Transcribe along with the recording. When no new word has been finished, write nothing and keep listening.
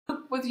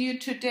with you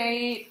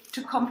today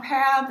to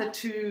compare the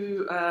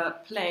two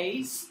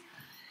plays,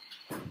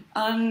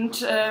 and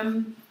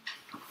to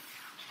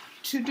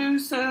do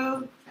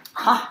so,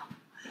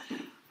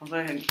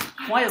 the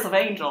choirs of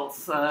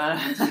angels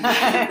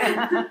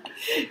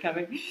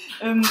coming.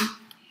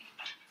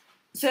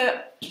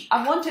 So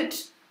I wanted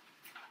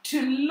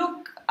to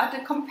look at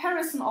a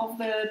comparison of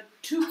the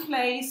two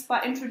plays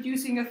by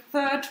introducing a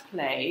third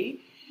play,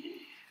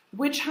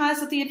 which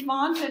has the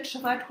advantage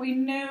that we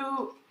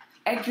know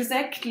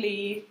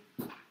exactly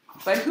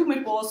by whom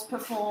it was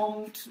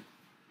performed,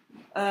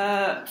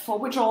 for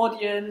which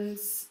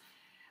audience,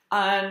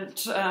 and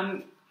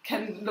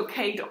can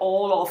locate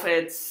all of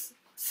its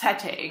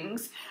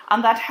settings.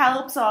 And that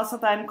helps us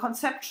then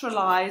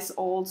conceptualize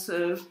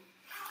also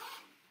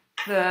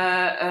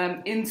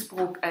the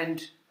Innsbruck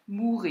and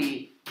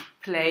Muri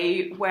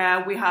play,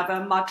 where we have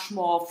a much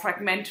more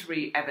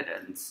fragmentary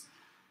evidence.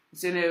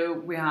 So, you know,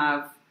 we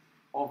have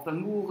of the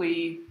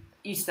Muri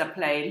Easter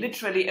play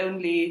literally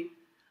only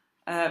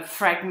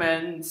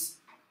fragments,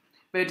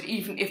 but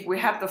even if we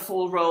had the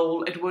full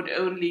role, it would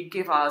only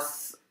give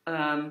us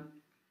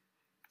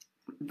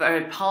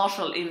very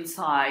partial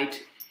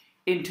insight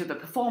into the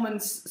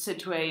performance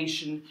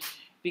situation,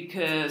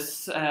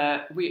 because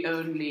we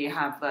only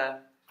have the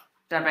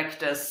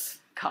director's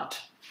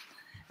cut,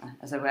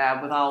 as it were,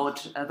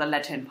 without the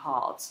Latin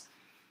parts.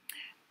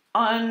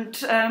 And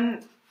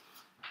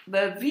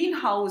the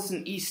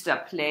Wienhausen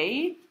Easter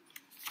play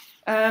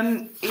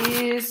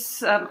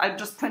is, I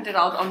just printed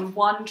out on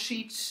one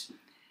sheet,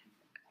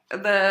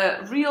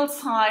 the real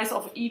size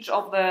of each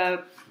of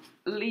the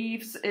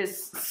leaves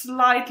is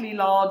slightly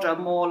larger,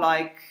 more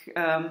like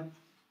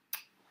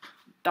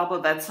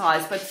double that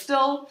size, but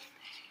still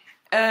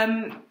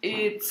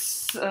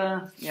it's,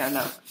 yeah,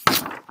 no,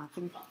 I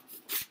think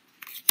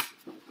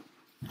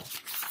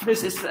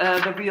this is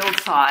the real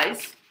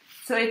size.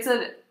 So it's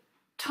a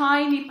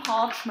tiny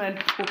parchment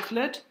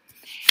booklet,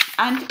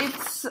 and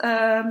it's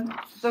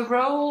the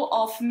role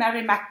of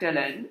Mary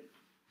Magdalene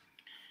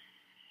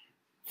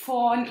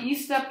for an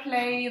Easter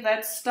play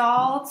that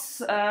starts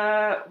with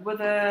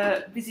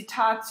a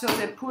Visitatio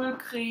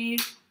Sepulchri,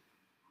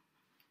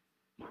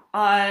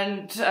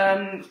 and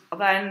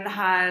then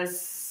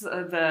has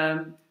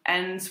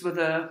ends with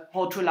a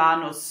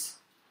Hortulanus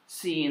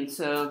scene,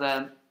 so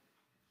the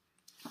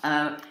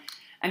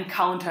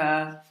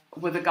encounter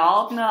with a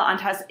gardener, and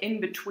has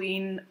in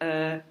between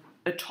a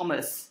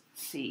Thomas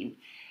scene.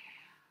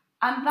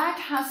 And that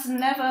has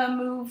never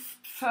moved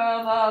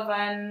further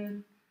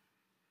than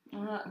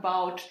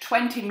about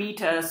 20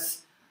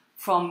 meters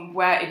from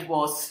where it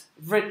was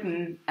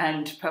written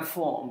and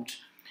performed.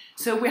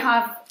 So we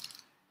have,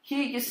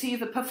 here you see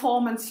the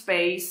performance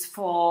space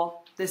for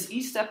this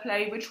Easter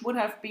play, which would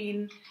have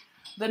been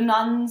the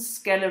nuns'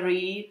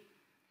 gallery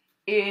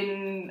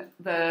in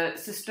the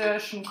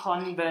Cistercian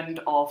convent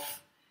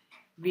of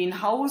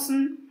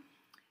Wienhausen.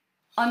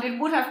 And it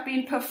would have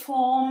been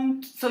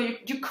performed, so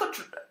you could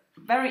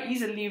very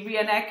easily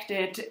reenact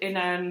it in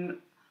an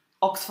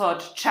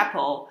Oxford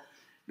chapel,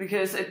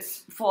 because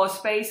it's for a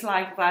space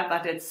like that,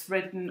 that it's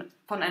written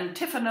for an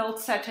antiphonal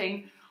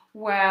setting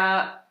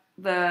where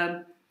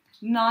the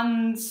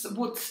nuns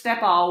would step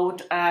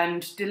out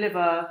and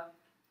deliver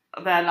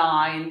their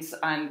lines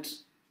and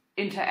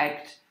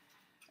interact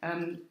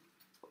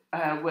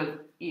with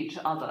each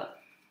other.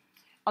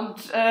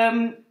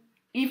 And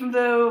even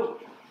though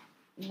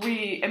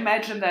we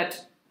imagine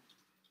that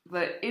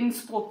the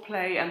Innsbruck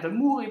play and the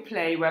Muri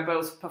play were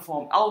both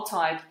performed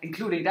outside,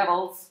 including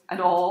devils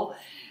and all,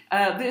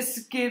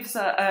 this gives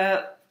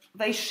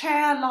they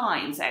share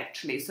lines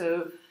actually.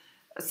 So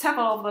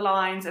several of the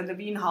lines in the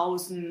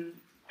Wienhausen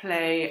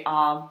play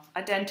are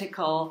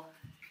identical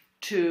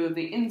to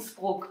the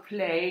Innsbruck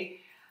play,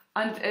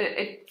 and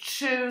it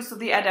shows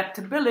the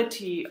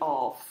adaptability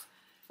of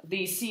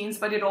these scenes,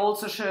 but it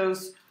also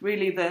shows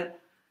really the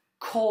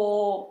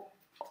core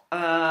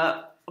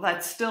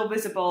that's still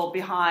visible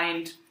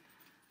behind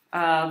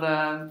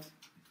the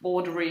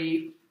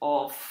bordery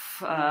of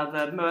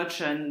the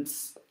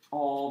merchants,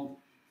 or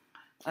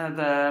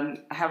the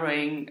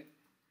Harrowing,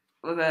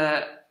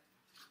 the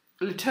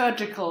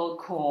liturgical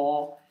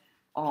core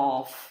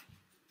of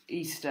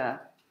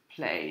Easter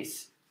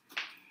plays.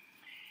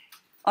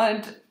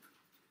 And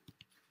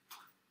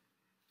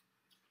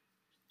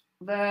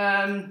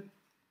the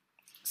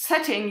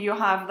setting you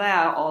have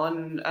there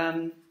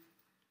on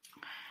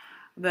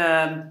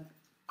the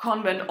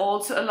convent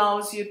also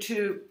allows you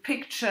to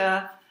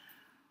picture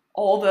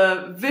all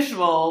the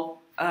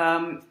visual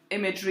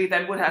imagery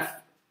that would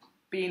have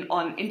been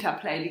on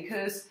interplay,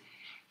 because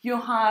you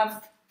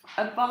have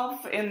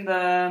above in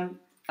the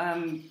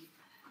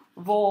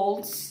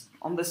walls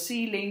on the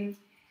ceiling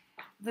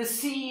the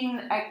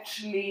scene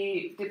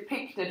actually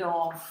depicted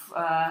of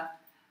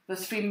the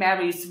three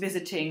Marys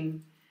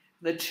visiting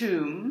the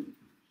tomb.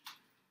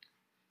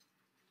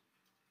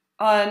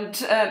 And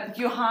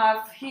you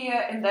have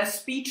here in their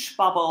speech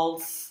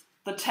bubbles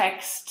the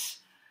text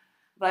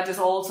that is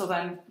also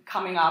then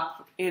coming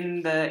up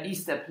in the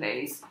Easter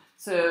plays.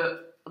 So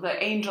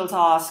the angels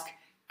ask,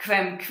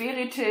 quem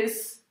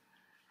quiritis,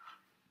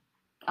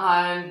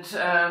 and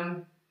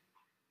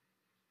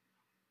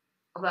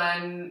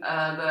then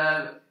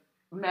the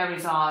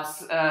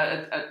Marisas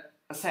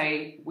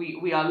say,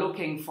 we are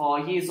looking for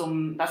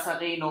Jesum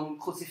Nazarenum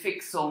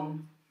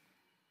Crucifixum,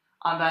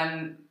 and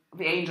then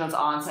the angels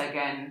answer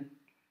again,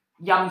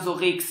 Jam so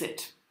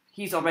rexit,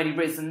 he's already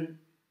risen,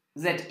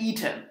 that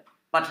item,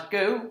 but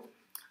go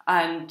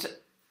and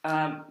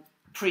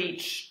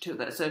preach to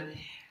this. So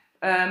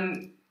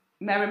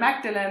Mary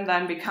Magdalene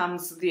then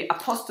becomes the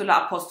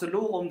Apostola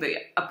Apostolorum, the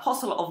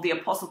apostle of the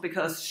apostle,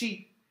 because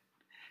she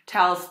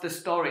tells the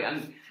story.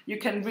 And you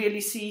can really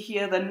see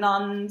here the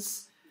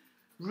nuns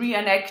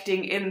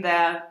reenacting in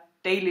their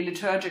daily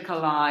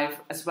liturgical life,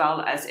 as well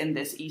as in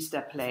this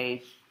Easter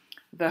play,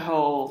 the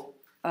whole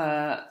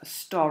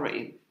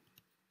story.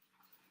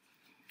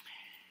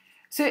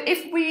 So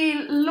if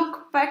we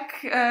look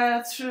back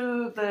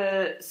through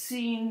the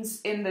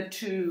scenes in the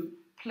two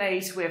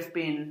plays we've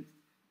been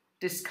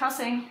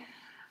discussing,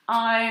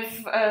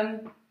 I've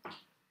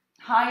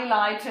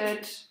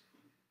highlighted,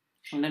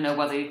 I don't know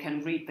whether you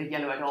can read the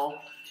yellow at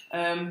all,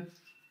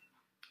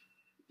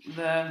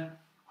 the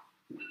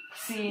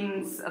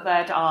scenes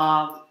that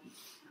are,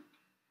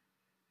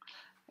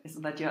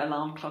 isn't that your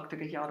alarm clock to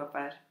get you out of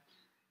bed?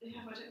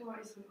 Yeah, but it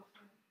always went off.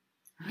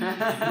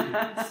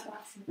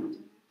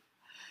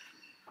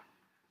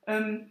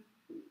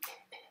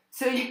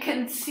 So you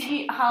can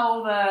see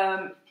how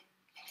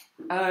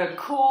the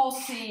core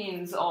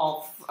scenes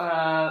of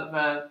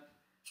the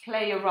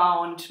play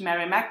around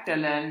Mary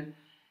Magdalene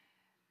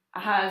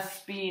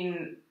has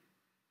been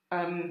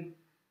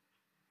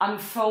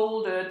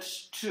unfolded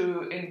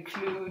to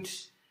include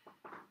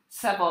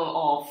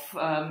several of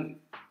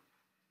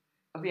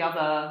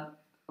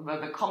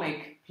the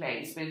comic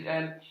plays.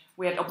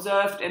 We had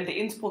observed in the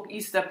Innsbruck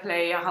Easter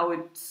play how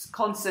it's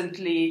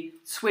constantly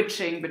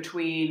switching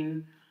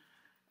between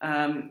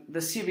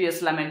the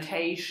serious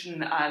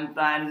lamentation and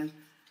then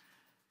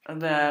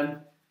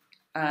the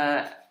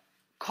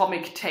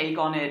comic take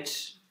on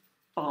it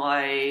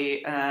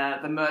by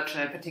the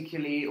merchant, and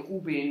particularly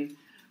Rubin,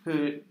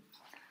 who,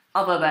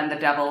 other than the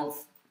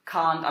devils,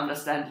 can't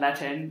understand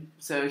Latin,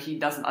 so he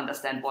doesn't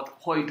understand what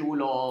hoi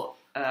dolor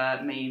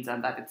means,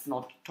 and that it's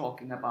not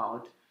talking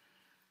about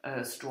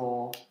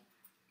straw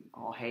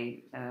or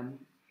hay.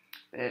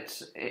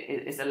 It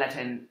is a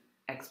Latin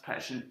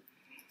expression.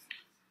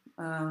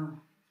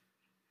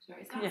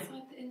 Sorry, is that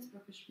side the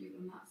Innsbrucker Street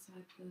and that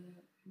side the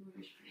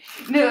Muri Street?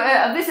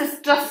 No, this is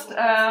just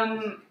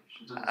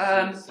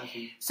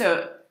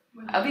so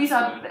these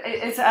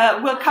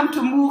are. We'll come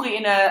to Muri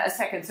in a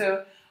second.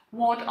 So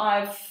what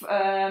I've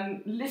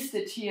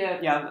listed here,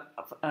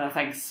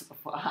 thanks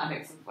for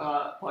Alex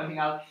for pointing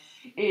out,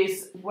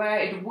 is where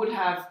it would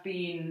have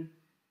been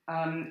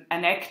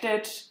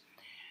enacted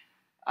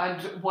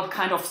and what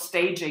kind of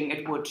staging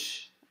it would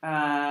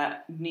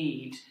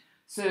need.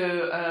 So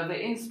the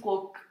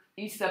Innsbruck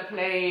Easter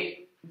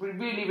play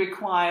really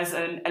requires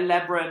an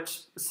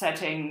elaborate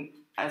setting,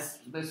 as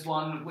this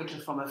one, which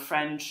is from a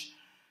French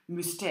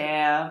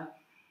mystère,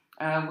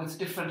 with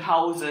different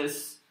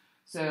houses.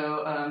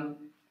 So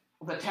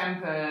the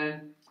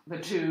temple, the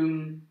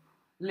tomb,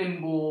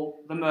 Limbo,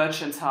 the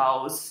merchant's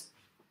house.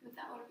 But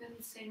that would have been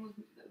the same with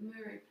the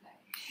Muri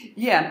play.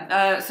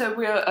 Yeah, so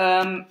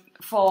we're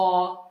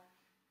for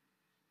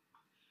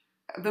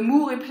the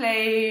Muri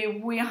play,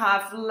 we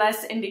have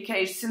less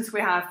indication, since we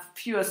have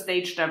fewer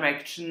stage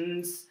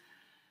directions.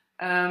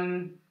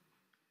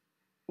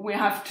 We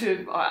have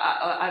to,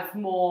 I have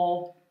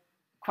more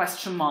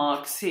question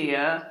marks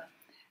here.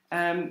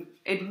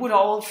 It would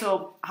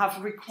also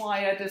have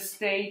required a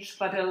stage,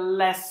 but a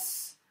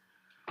less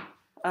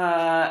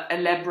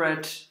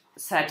elaborate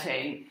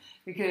setting,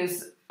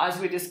 because as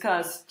we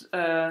discussed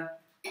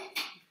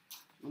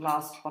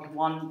last but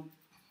one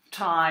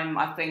time,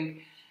 I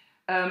think,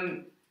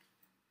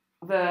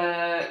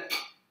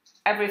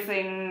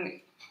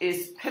 everything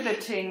is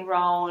pivoting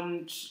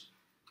around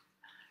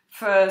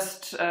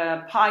first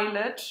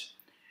Pilate,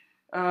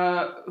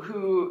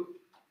 who,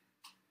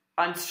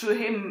 and through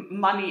him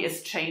money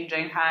is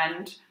changing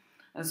hand,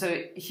 and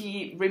so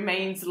he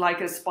remains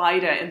like a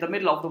spider in the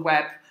middle of the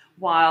web,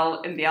 while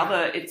in the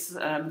other it's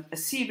a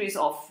series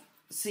of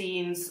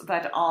scenes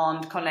that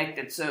aren't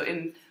connected. So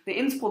in the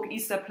Innsbruck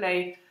Easter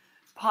play,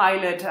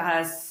 Pilate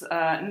has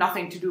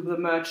nothing to do with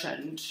the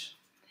merchant,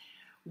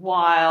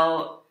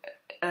 while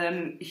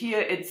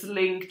here it's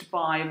linked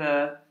by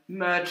the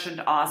merchant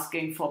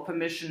asking for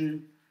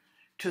permission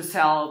to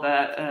sell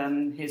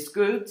his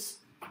goods.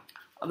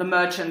 The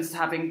merchants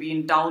having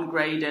been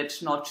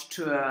downgraded not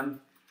to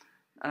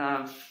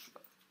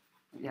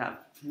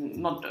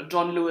not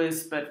John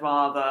Lewis, but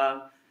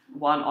rather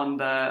one on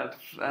the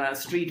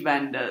street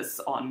vendors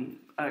on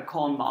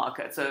corn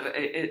market. So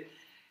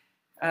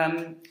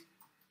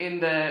in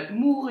the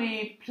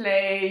Muri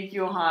play,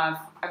 you have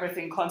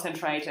everything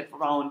concentrated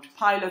around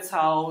Pilate's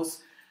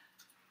house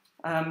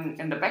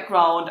in the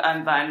background,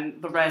 and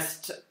then the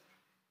rest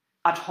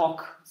ad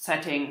hoc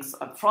settings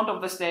at front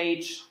of the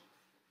stage.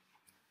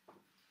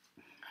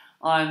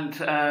 And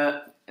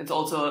it's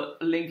also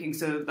linking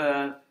so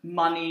the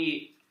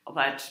money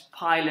that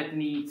pilot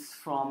needs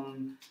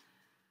from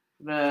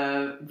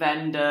the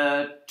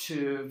vendor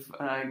to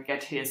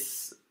get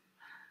his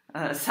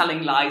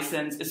selling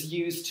license is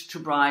used to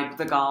bribe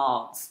the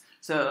guards.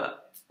 So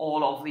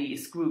all of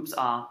these groups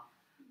are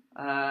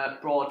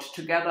brought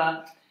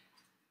together,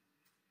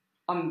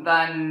 and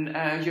then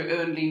you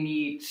only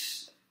need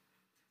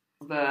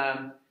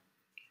the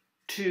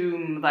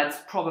tomb that's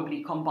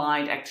probably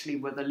combined actually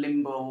with a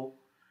limbo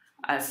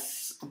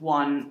as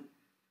one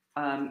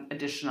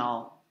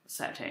additional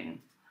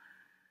setting.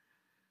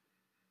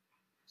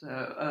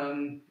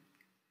 So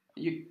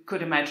you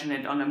could imagine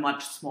it on a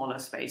much smaller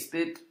space,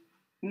 but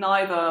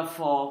neither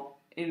for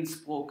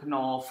Innsbruck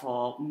nor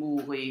for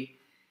Muri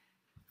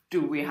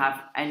do we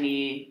have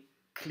any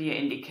clear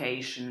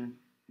indication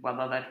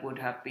whether that would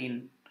have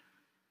been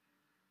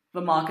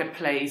the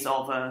marketplace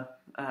of a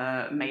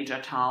major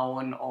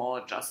town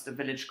or just a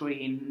village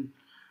green,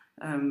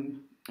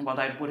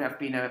 whether it would have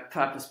been a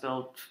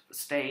purpose-built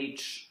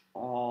stage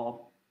or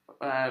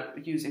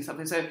using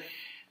something. So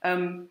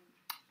I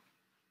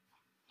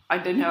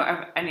don't know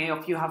if any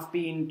of you have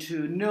been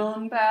to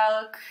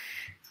Nuremberg.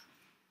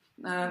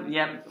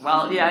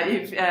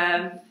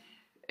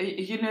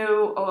 If you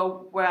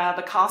know where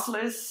the castle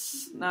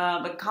is,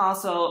 the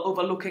castle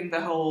overlooking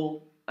the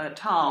whole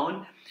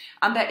town,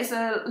 and there is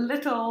a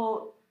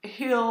little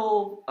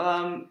hill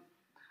or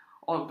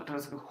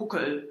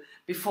Huckel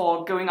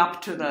before going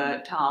up to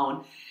the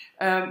town,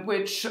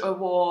 which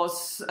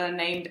was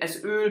named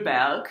as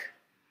Ölberg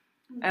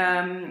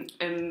in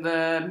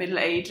the Middle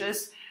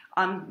Ages.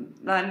 And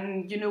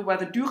then you know where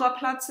the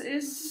Dürerplatz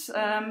is.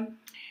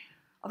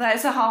 There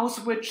is a house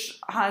which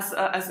has,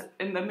 as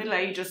in the Middle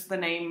Ages, the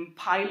name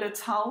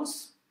Pilate's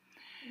house.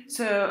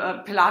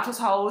 So Pilatus'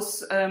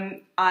 house,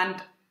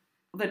 and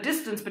the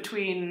distance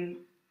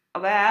between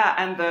there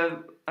and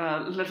the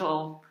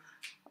little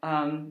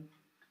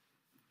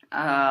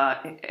a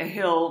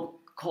hill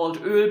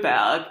called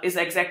Ölberg is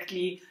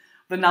exactly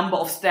the number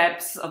of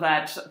steps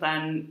that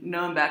then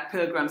Nuremberg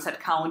pilgrims had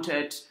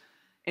counted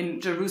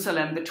in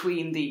Jerusalem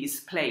between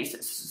these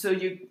places. So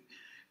you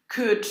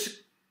could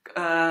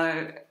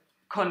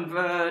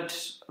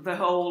convert the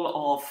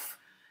whole of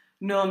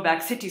Nuremberg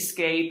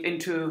cityscape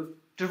into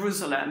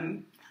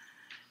Jerusalem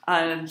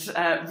and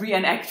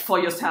reenact for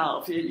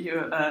yourself.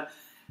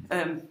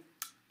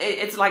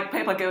 It's like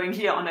people going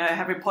here on a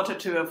Harry Potter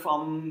tour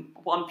from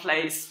one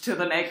place to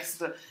the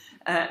next,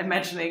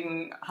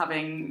 imagining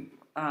having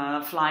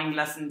flying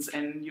lessons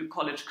in New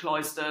College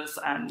cloisters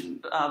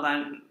and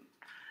then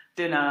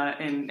dinner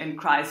in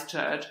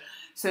Christchurch.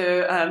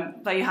 So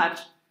they had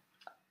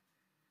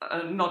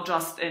not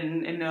just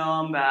in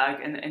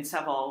Nuremberg, in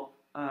several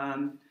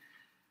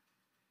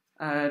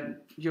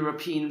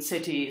European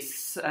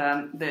cities,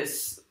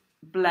 this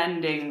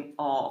blending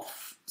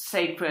of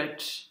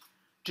sacred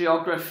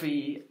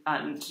geography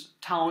and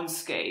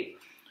townscape.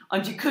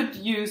 And you could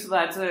use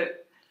that,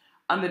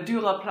 and the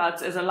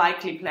Dürerplatz is a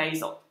likely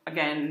place,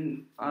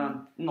 again,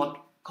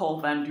 not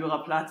called then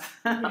Dürerplatz,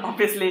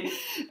 obviously,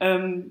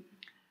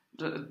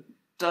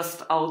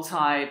 just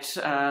outside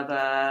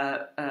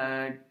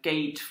the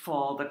gate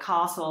for the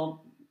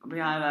castle,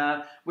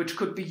 which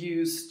could be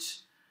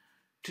used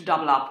to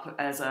double up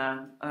as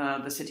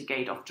the city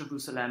gate of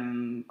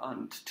Jerusalem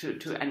and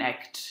to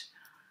enact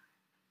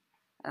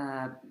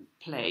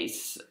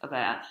place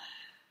there.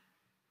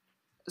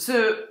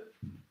 So,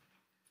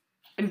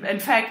 in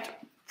fact,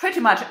 pretty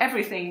much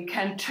everything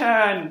can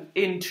turn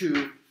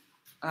into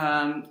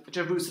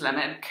Jerusalem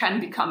and can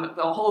become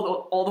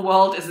all the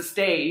world is a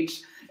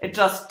stage. It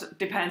just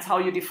depends how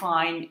you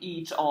define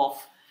each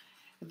of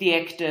the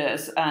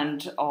actors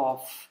and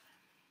of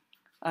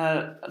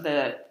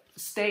the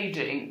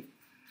staging.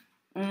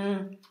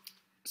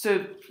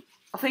 So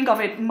think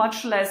of it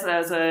much less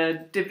as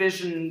a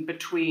division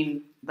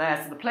between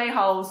there's the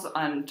playhouse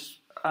and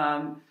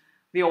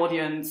the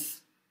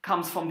audience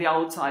comes from the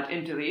outside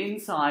into the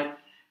inside.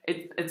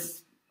 It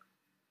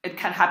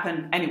can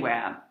happen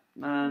anywhere,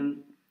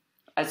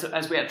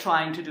 as we are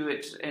trying to do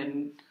it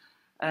in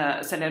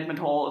St. Edmund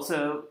Hall.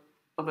 So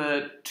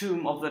the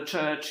tomb of the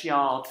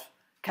churchyard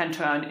can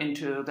turn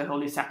into the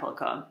Holy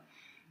Sepulchre,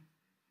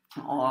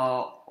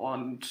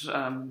 and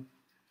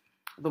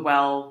the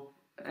well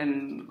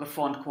in the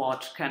front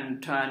court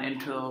can turn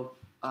into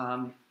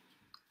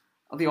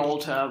the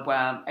altar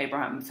where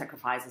Abraham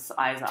sacrifices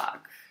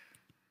Isaac.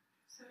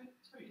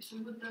 So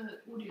would the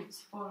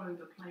audience follow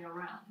the play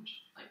around?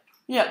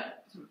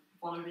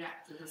 Follow the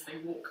actors as they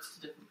walked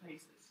to different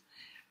places?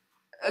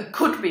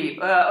 Could be.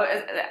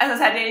 As I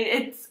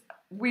said,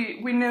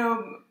 we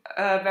know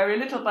very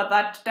little, but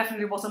that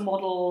definitely was a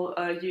model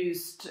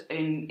used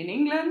in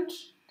England,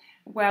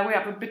 where we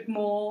have a bit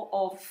more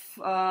of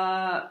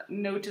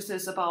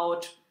notices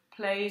about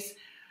plays.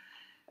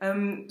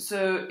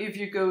 So if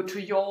you go to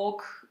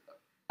York,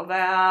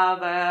 there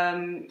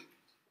they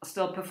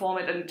still perform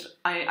it, and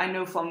I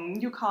know from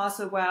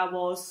Newcastle, where I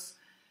was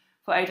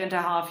for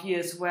 8.5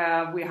 years,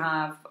 where we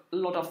have a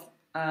lot of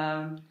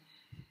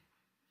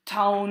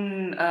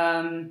town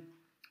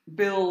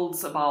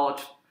bills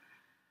about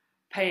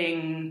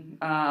paying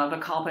the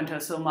carpenter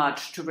so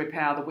much to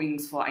repair the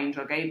wings for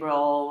Angel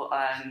Gabriel,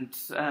 and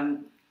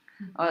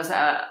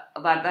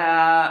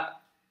that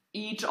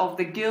each of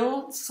the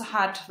guilds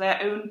had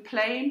their own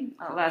play,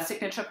 their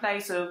signature play.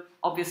 So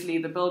obviously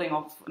the building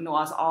of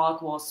Noah's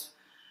Ark was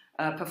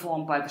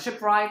performed by the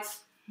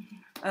shipwrights.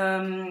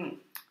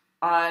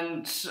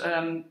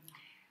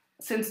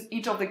 Since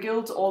each of the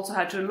guilds also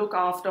had to look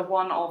after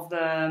one of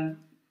the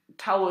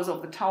towers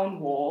of the town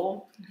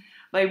wall,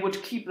 they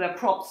would keep their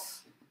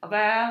props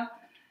there,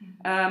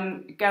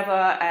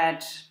 gather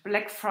at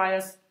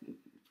Blackfriars.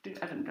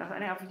 I don't know,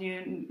 any of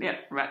you? Yeah,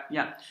 right,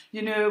 yeah.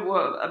 You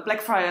know,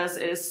 Blackfriars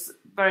is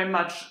very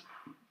much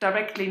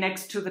directly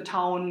next to the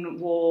town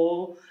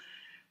wall.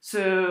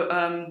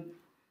 So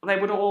they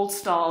would all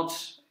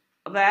start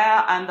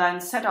there and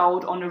then set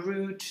out on a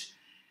route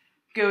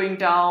going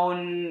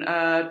down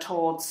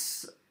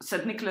towards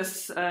St.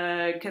 Nicholas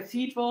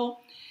Cathedral.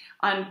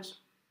 And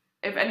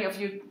if any of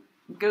you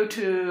go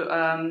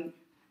to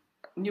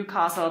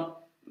Newcastle,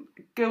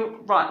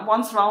 go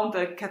once round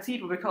the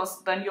cathedral,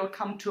 because then you'll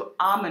come to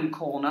Amen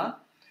Corner,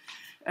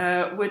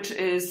 which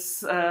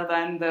is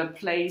then the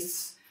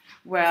place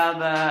where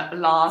the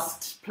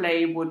last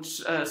play would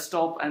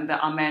stop and the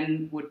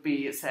Amen would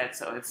be said.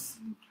 So it's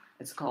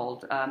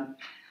called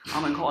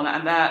Amen Corner,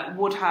 and there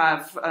would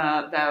have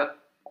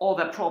all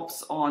their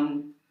props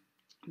on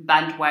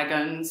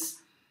bandwagons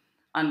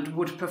and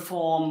would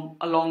perform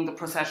along the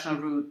processional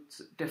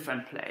route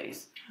different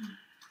plays.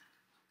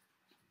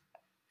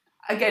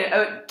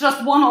 Again,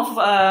 just one of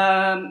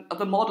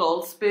the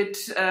models, but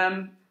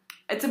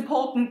it's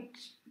important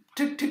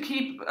to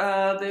keep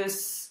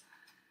this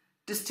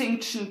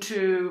distinction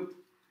to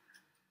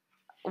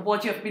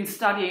what you've been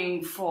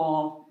studying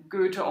for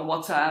Goethe or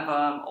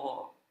whatsoever,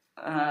 or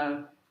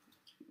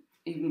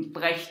even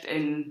Brecht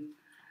in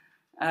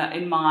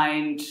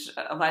mind,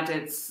 that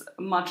it's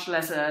much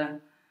less a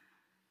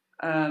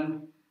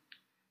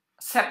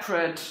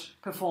separate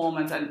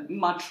performance and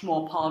much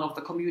more part of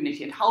the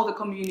community, and how the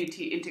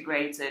community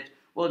integrates it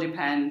will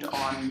depend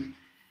on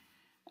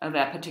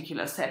their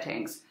particular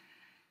settings.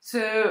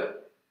 So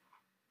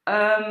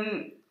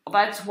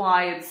that's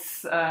why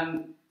it's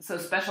so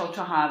special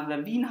to have the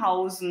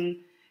Wienhausen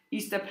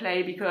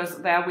Easterplay,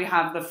 because there we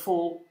have the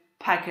full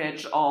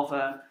package of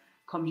a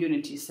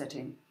community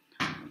setting.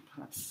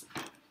 Perhaps.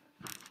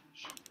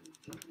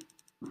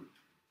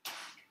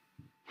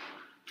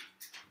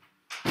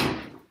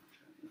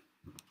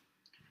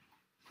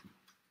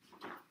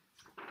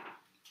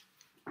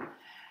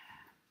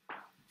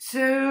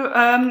 So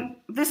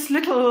this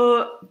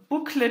little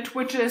booklet,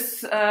 which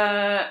is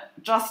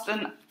just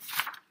an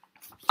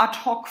ad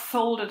hoc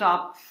folded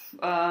up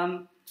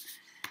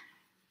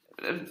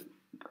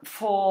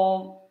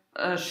 4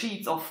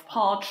 sheets of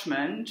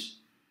parchment,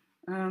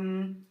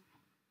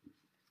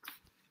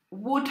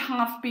 would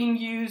have been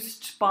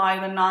used by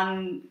the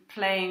nun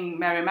playing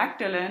Mary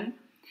Magdalene,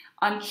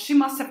 and she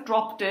must have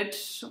dropped it,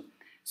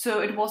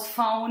 so it was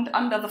found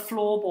under the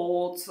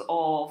floorboards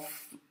of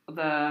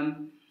the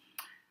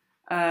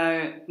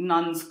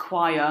nuns'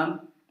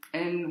 choir,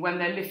 and when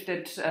they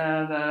lifted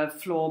the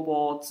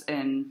floorboards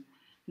in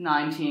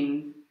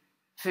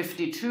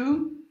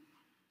 1952.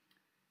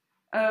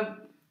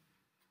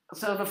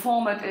 So the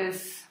format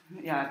is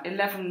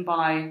 11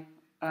 by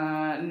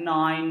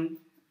 9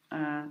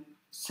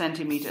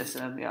 centimeters,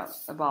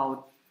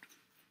 about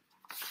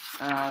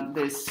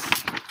this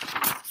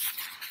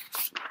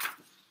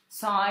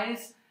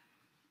size,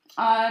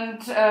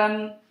 and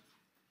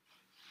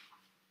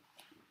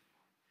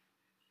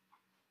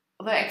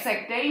the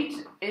exact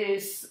date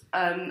is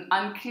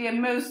unclear.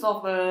 Most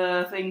of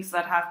the things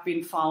that have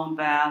been found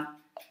there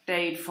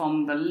date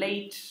from the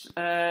late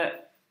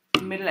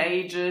Middle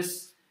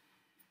Ages,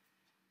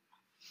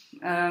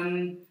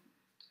 so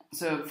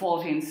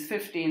 14th,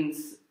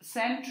 15th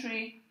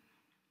century,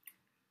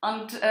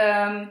 and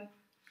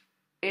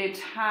it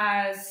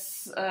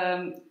has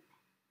as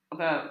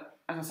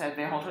I said,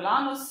 the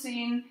Hortolanus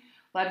scene.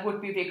 That would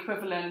be the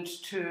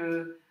equivalent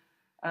to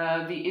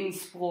the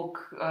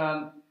Innsbruck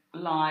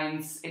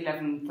lines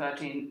 11,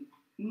 13,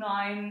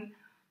 9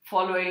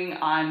 following,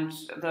 and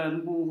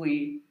the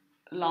Muri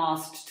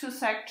last 2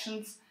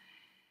 sections.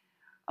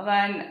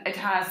 Then it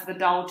has the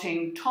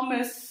Doubting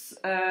Thomas,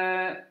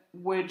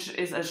 which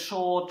is a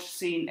short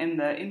scene in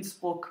the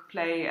Innsbruck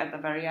play at the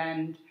very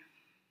end,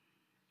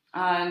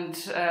 and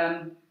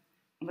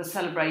the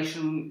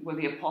Celebration with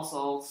the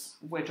Apostles,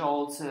 which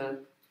also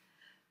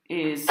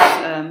is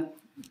there.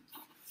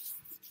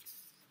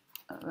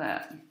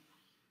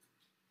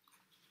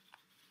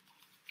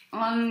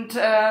 And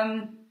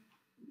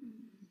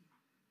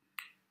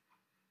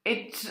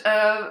it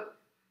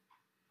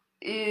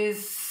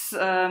is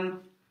the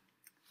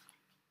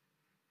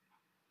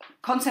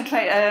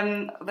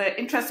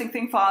interesting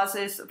thing for us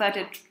is that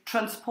it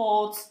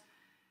transports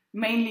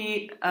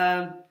mainly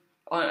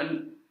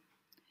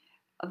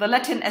the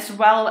Latin as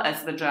well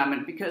as the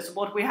German, because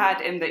what we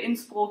had in the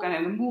Innsbruck and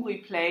in the Muri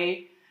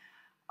play,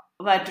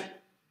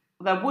 that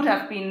there would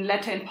have been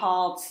Latin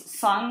parts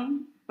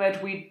sung, but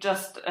we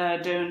just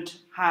don't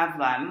have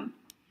them.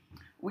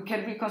 We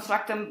can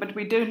reconstruct them, but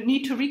we don't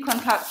need to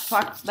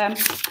reconstruct them.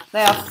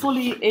 They are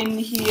fully in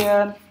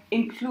here,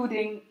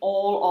 including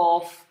all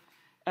of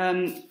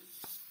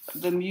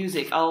the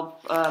music. I'll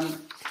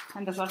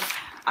hand this on.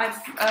 I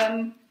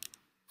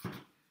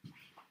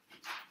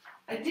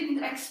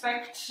didn't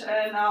expect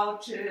now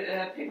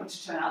people to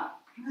turn up.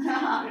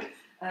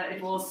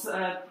 It was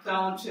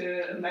down to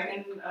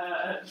Megan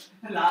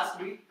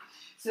last week,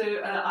 so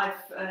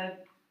I've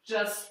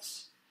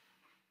just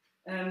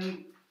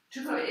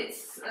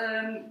it's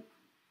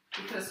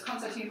because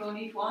Konstantin will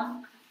need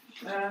one.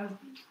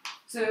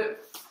 So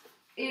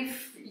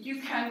if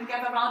you can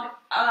gather around,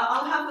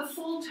 I'll have the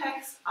full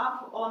text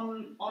up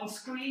on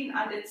screen,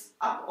 and it's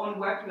up on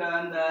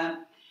WebLearn,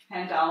 the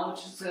handout.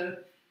 So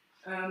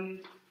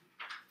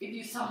if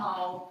you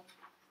somehow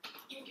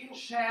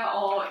share,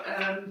 or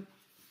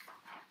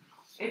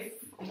if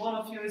one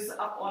of you is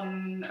up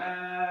on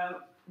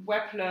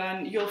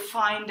WebLearn, you'll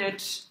find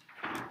it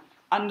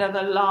under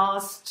the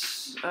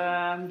last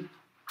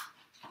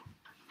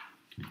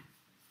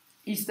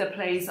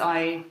Easterplays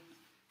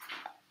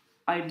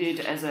I did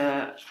as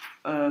a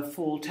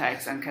full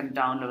text, and can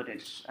download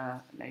it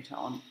later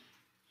on.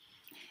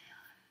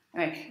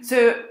 Okay,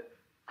 so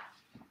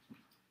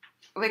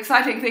the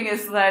exciting thing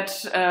is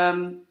that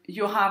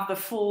you have the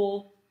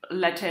full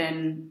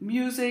Latin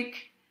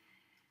music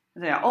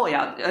there. Oh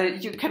yeah,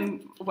 you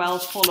can well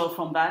follow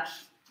from that.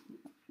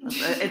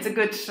 It's a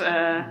good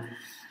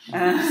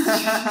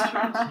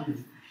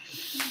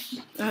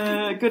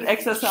good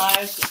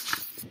exercise.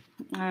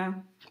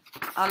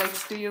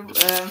 Alex, are you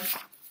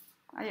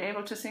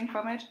able to sing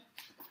from it?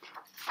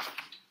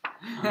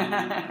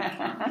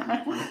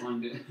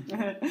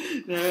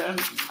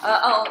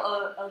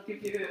 I'll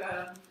give you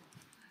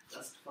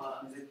just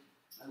for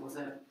there was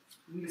a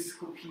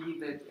miscopy,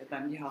 but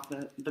then you have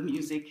the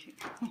music.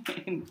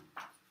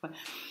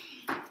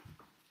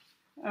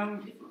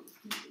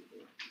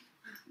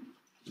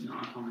 No, I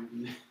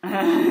can't.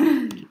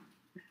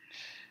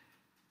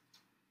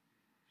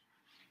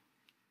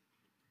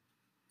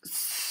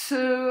 So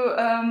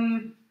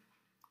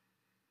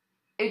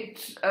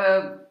it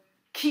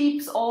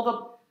keeps all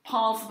the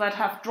parts that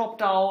have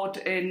dropped out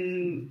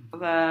in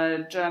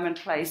the German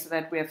plays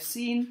that we have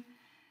seen,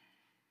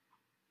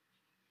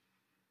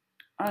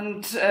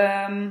 and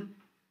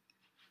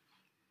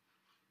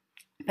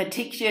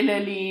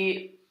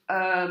particularly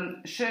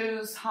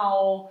shows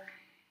how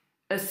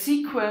a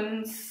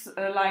sequence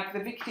like the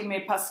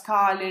Victime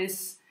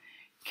Paschalis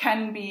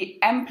can be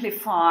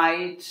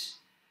amplified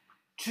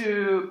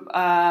to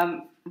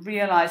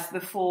realize the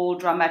full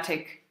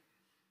dramatic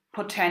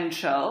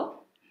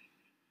potential.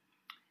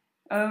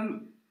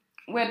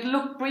 We had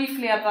looked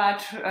briefly at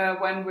that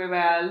when we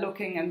were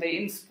looking in the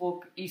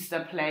Innsbruck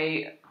Easter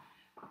play,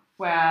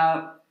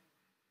 where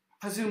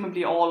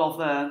presumably all of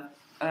the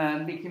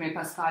Victime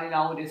Paschalis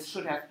Laudis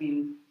should have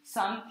been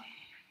sung.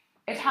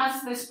 It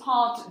has this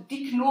part,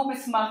 Dic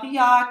nobis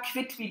Maria,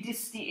 quid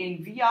vidisti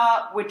in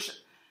via, which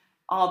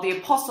are the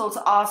apostles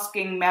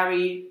asking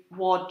Mary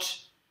what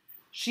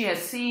she has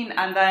seen,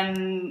 and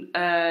then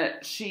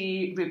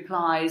she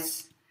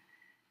replies.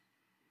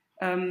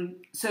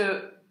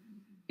 So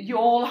you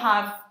all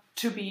have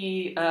to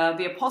be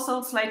the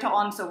apostles later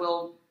on, so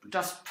we'll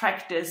just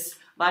practice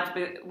that,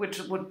 which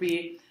would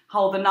be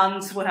how the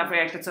nuns would have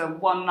reacted. So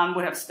one nun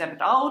would have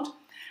stepped out,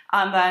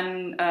 and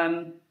then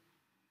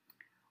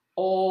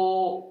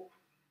all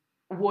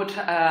would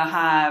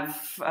have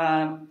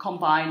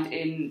combined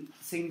in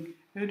sing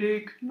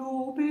Dic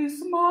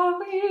nobis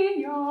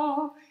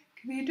Maria,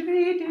 quid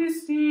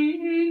vidisti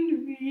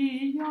in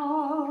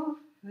via,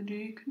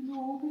 Dic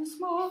nobis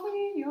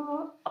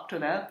Maria, up to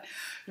there.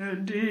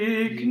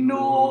 Dic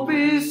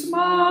nobis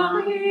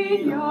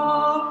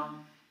Maria,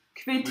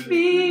 quid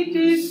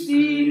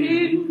vidisti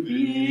in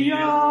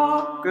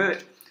via.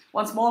 Good.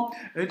 Once more.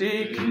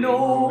 Dic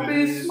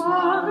nobis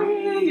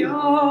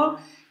Maria,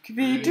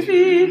 quid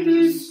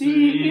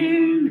vidisti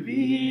in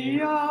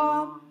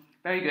via.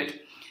 Very good.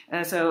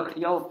 So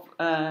you'll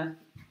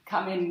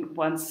come in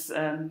once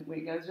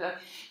we go.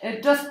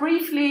 Just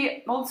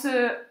briefly,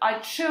 also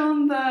I'd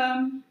shown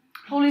the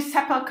Holy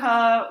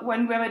Sepulchre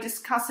when we were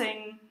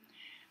discussing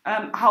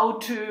how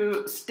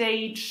to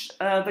stage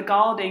the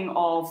guarding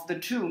of the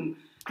tomb.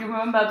 Do you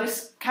remember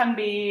this can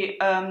be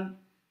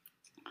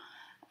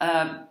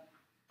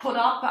put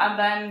up, and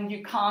then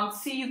you can't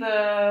see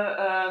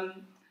the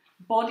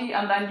body,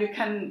 and then you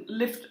can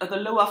lift the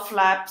lower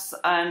flaps,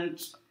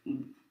 and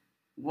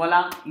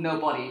voila, no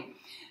body.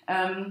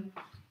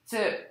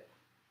 So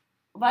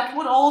that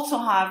would also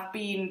have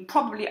been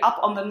probably up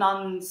on the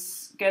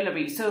nuns'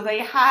 gallery. So they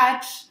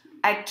had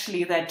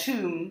actually their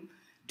tomb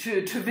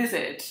to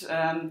visit.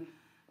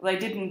 They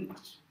didn't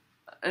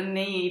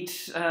need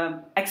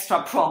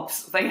extra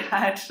props. They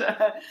had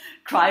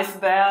Christ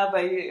there.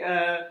 They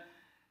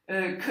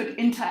could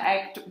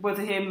interact with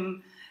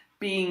him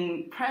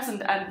being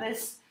present. And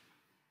this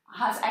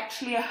has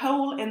actually a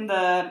hole in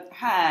the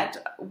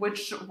head,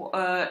 which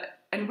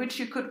in which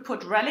you could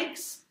put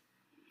relics.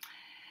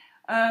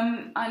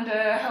 and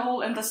a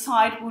hole in the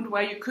side wound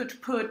where you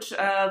could put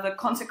the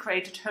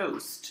consecrated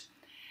host.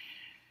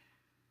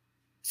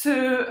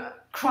 So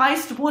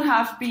Christ would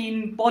have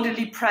been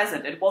bodily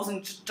present. It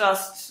wasn't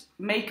just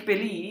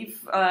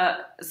make-believe,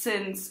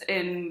 since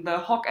in the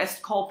Hoc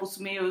est corpus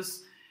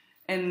meus,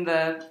 in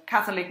the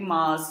Catholic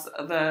Mass,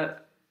 the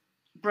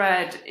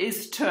bread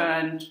is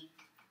turned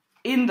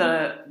in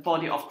the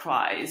body of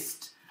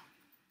Christ.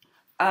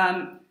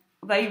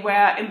 They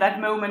were in that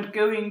moment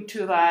going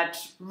to that,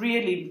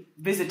 really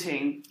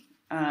visiting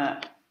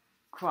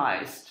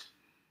Christ.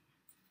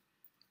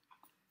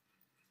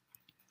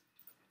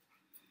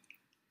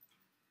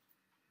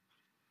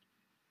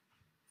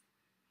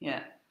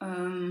 Yeah.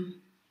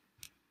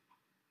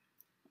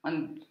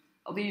 And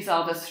these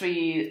are the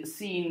three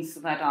scenes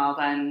that are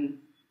then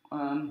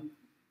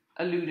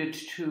alluded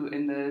to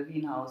in the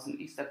Wienhausen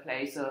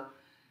Easterplays. So,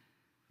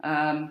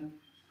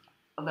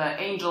 the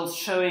angels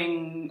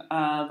showing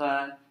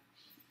the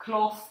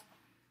cloth,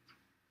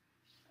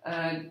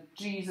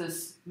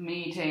 Jesus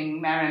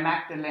meeting Mary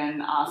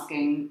Magdalene,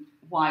 asking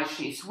why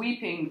she's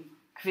weeping,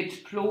 quid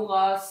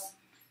ploras,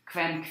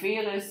 quem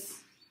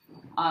queris,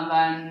 and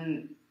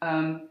then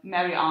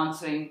Mary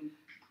answering,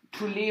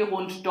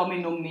 tulerunt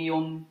dominum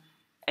meum,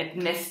 et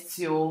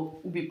nestio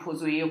ubi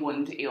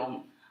posuerunt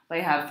eum.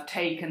 They have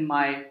taken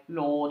my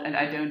Lord, and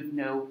I don't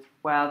know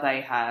where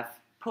they have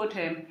put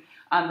him.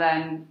 And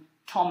then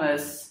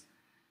Thomas,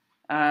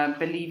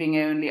 believing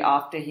only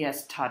after he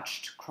has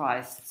touched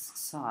Christ's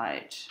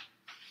side.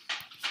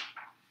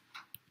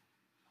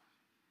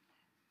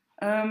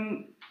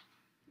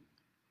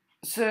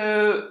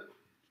 So,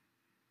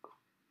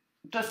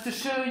 just to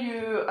show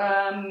you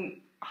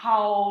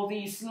how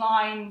these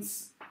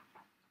lines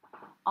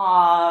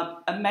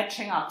are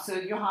matching up. So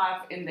you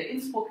have in the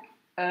Innsbruck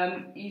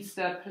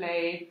Easter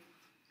play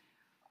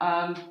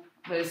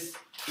this,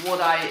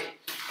 what I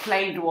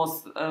claimed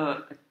was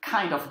a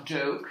kind of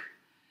joke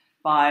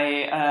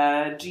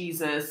by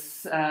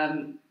Jesus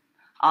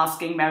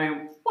asking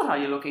Mary, what are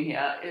you looking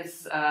here?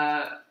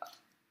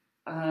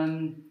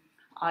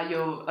 Are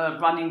you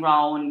running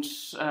round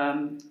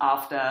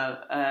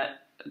after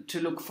to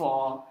look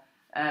for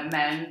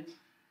men?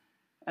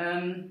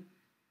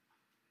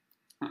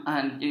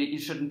 And you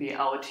shouldn't be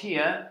out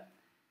here.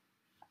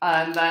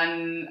 And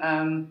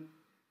then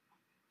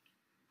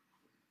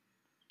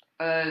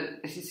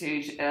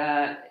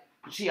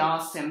she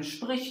asked him,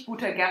 sprich,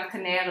 guter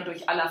Gärtnere,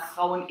 durch aller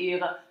Frauen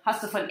Ehre,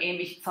 hast du von ihm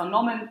nicht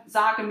vernommen?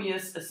 Sage mir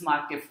es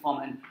mag dir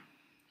frommen.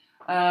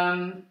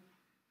 And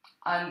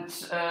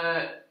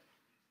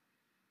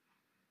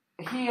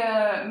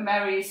here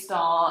Mary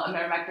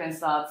Magdalene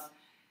starts,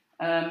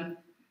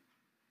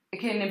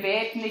 ik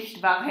weet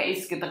nicht, waar hij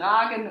is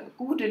gedragen,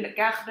 gute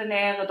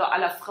Gärtnere, durch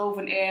aller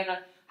Frauen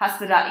Ehre,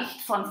 hast du da echt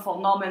von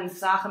vernommen?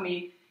 Sage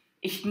mir,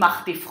 ich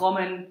mach die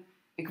frommen,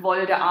 ik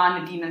wollte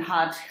Ahne dienen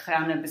hat,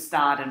 gerne bis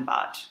daden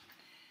bad.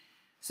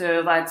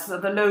 So that's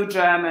the Low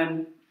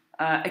German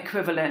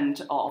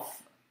equivalent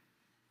of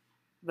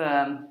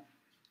the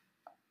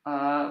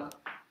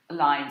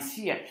lines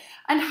here.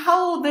 And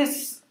how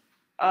this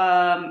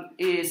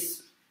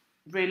is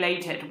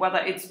related, whether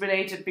it's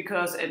related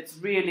because it's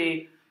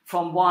really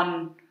from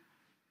one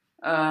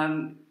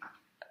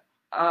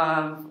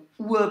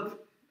word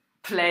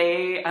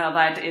play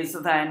that is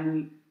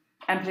then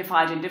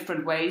amplified in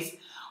different ways,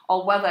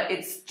 or whether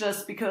it's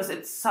just because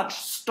it's such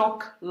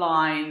stock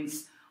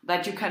lines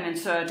that you can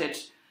insert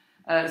it.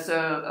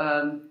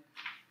 Vernommen,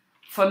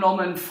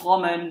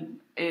 frommen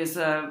is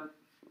a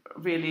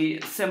really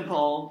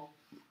simple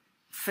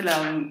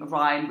filling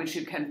rhyme which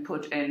you can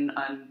put in,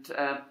 and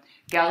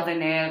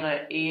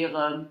Gärtnere,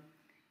 Ehre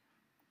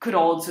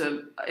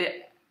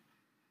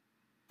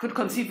could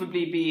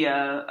conceivably be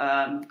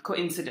a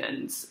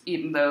coincidence,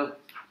 even though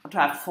to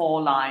have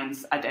 4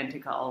 lines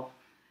identical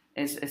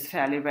is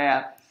fairly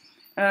rare.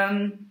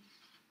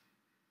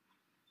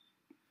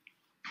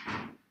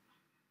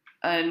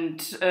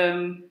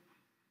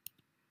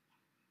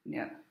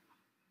 Yeah,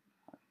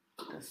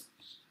 just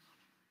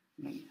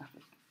maybe I have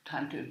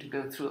time to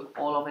go through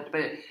all of it,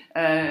 but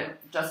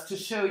just to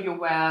show you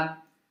where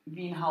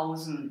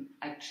Wienhausen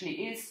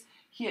actually is.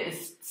 Here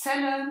is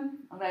Celle,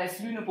 there is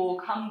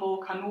Lüneburg,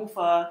 Hamburg,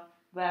 Hannover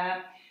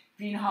there.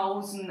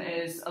 Wienhausen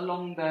is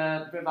along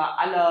the river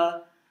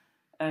Aller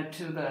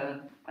to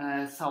the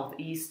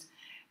southeast.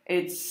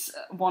 It's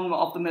one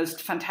of the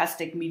most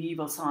fantastic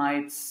medieval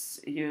sites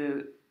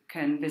you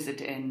can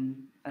visit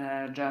in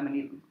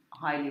Germany,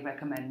 highly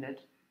recommended.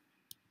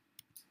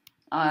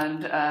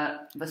 And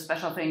the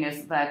special thing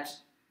is that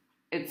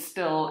it's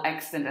still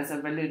extant as a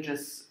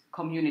religious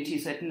community,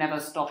 so it never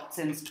stopped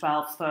since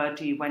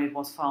 1230 when it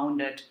was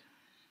founded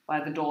by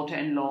the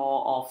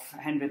daughter-in-law of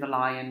Henry the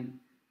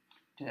Lion,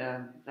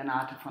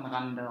 Renate von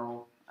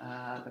Randel,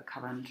 the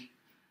current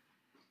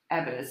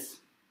abbess.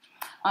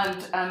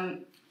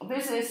 And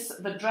this is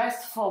the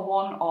dress for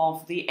one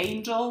of the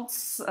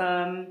angels,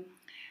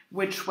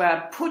 which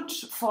were put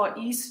for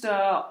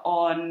Easter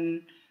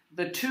on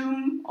the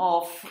tomb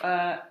of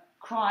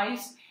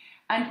Christ.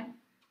 And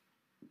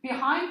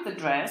behind the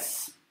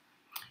dress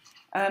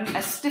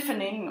a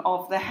stiffening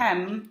of the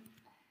hem.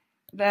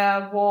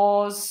 There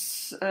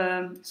was,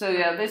 this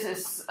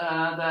is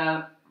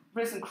the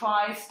risen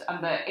Christ,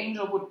 and the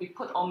angel would be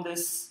put on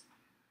this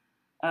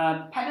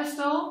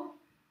pedestal.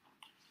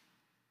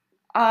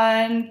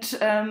 And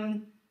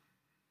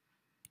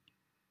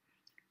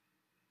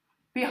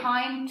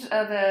behind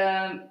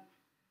the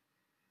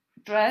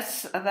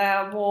dress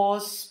there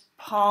was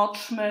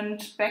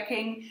parchment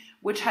backing,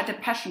 which had a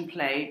passion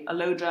play, a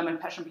Low German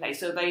passion play.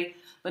 So the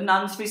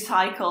nuns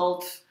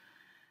recycled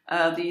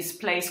these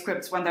play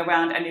scripts when they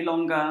weren't any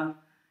longer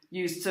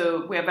used.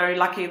 So we're very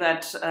lucky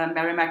that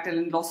Mary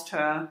Magdalene lost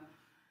her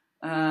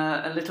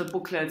a little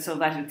booklet so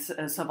that it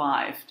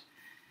survived.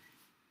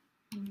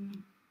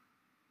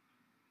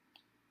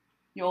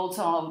 You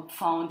also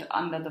found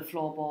under the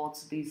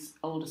floorboards these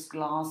oldest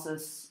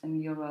glasses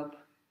in Europe.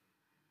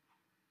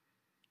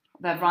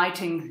 They're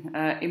writing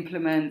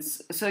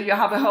implements. So you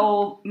have a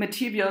whole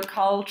material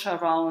culture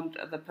around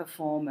the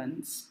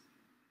performance.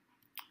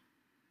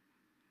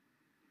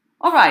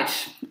 All right,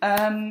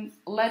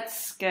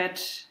 let's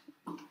get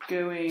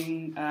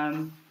going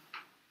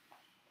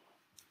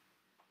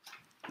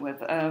with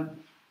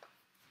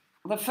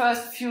the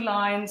first few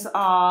lines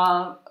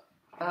are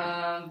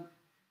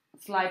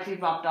slightly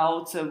rubbed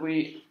out, so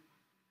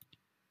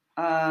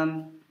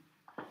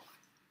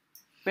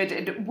but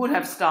it would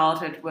have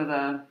started with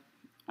a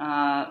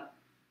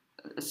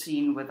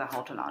scene with the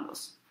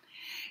Hortolanus.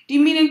 Die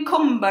minen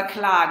kommen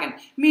beklagen,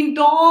 min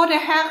dode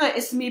Herre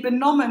is mir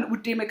benommen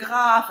und dem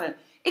Grafe.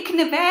 Ik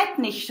ne weet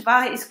nicht,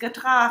 waar is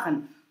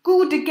getragen.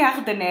 Gute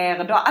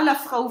Gardenäre, do aller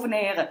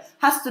Frauvenäre,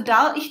 hast du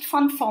da nicht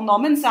von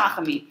vernommen,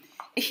 sage mi.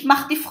 Ich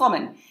mach die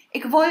Frommen.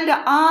 Ik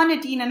wollte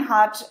Ahne dienen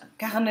hat,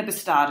 gerne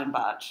bestaden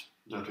bad.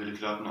 Dat will ich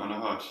laden Ahne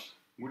hat.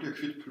 Mutter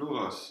quid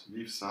ploras,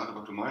 wie ich sage,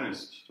 was du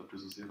meinst, dass du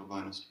so sehr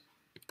weinest.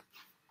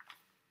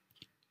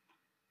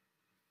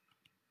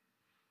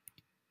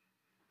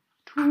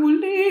 Tu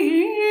und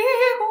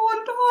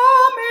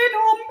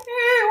dominum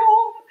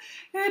eum,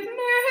 et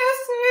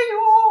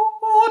nescio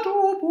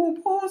du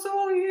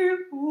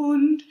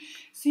posoiunt,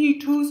 si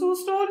tu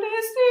sus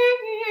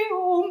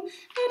dolestium,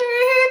 et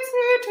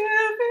incite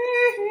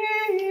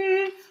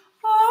vei,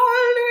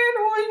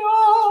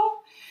 Alleluia,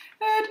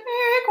 et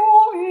ego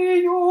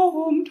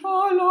eum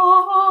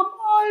talam,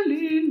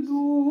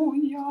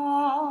 Alleluia.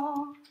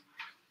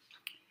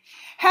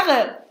 Herre,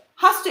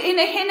 hast du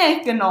eine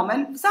Henne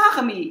genommen?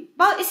 Sage mi,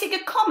 wann ist sie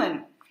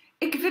gekommen?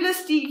 Ich will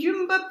es die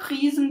Jümbe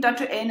priesen, dat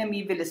du eine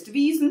mi willest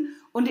wiesen,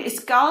 und es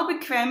ist gar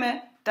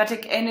bequeme, dat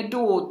ich eine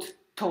Dod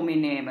Tommy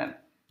nehme.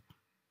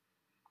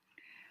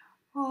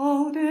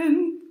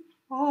 Auden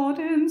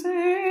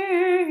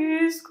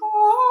seis comeum,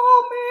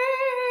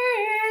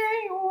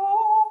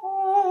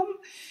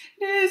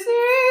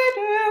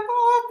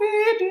 desidera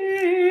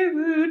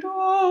videre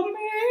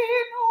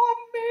dominum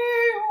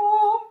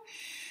meum,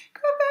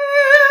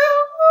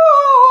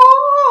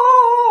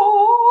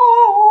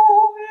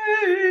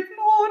 et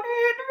non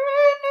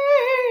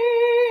invenio,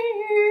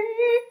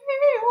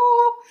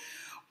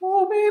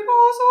 ubi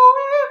poso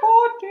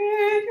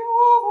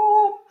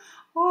Deum,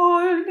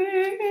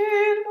 Alleluia.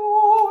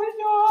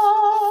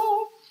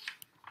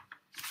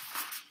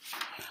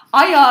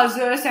 Eia,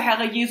 Söse,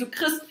 Herre Jesu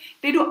Christ,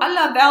 der du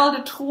aller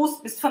Welt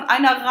Trost bist, von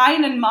einer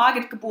reinen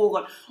Magd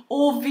geboren.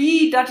 O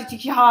wie, dat ich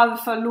dich habe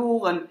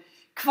verloren.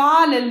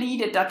 Quale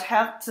liedet dat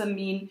Herze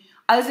min,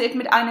 als et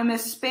mit einem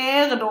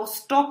Speere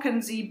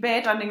durchstocken sie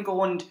bät an den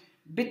Grund,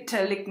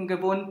 bitterlichen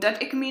gewund,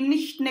 dat ich mir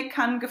nicht ne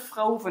kann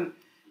gefraufen,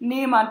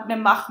 niemand ne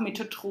mach mit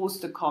zu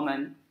Troste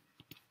kommen.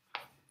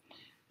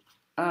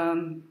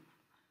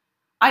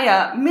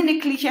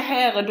 Minnigliche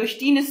Herre, durch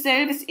dienes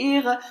selbes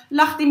Ehre,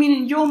 lachte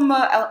minen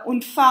Jumme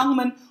und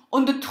Farmen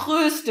und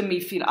tröste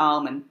mi viel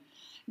Armen.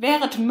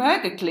 Wäret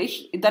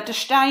möglich, dat de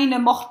Steine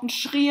mochten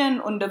schrien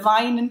und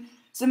weinen,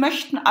 sie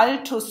möchten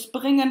Altus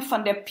bringen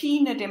von der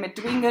Pine, der mir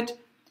dringet,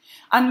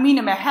 an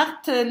mine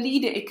Härte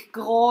liede ich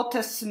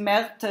grote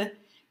Smerte,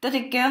 dat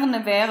ich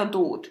gerne wäre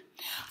tot.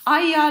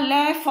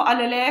 Läf vor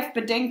alle Läf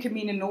bedenke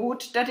mine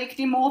Not, dat ich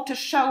die Mote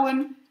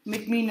schauen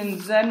mit minen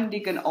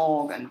sündigen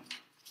Augen.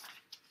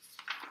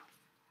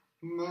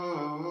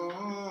 Maria.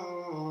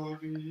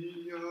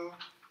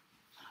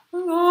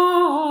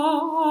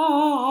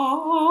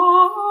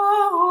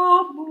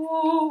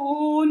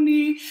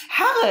 Boni.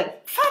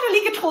 Herre,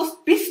 vaterliche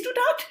Trost, bist du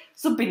dat?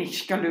 So bin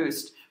ich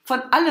gelöst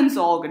von allen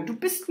Sorgen, du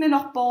bist mir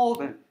noch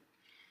borgen.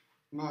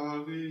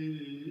 Maria.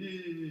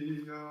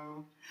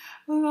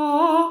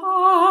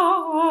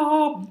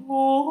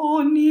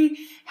 Boni.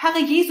 Herre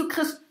Jesu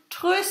Christ,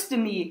 tröste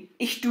mi,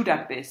 ich du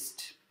dat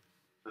bist.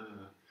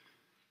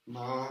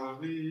 Maria.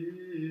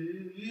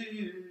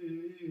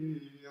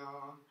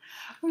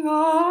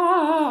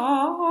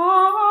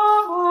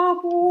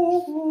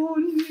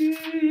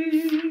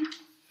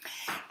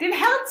 Den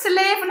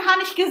Herzeleben han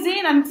ich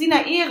gesehen an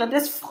seiner Ehre,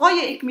 des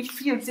freue ich mich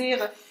viel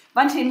sehr,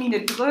 wann er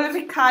mine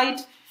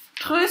Dröwigkeit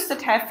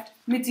tröstet heft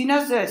mit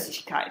seiner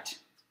Süßigkeit.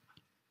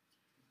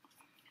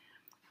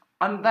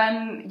 And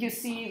then you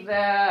see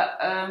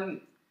there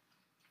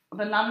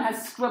the nun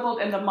has scribbled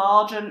in the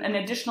margin an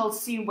additional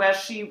scene where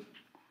she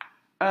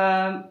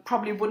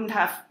probably wouldn't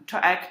have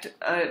to act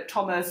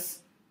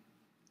Thomas,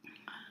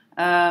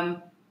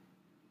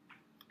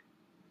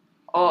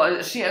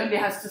 or she only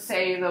has to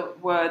say the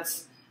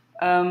words,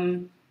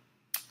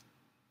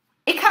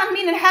 ich kann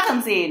meinen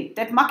Herrn sehen,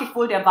 das mag ich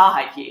wohl der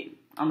Wahrheit gehen.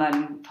 And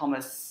then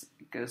Thomas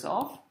goes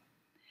off.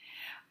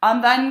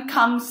 And then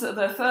comes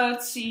the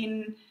third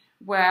scene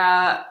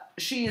where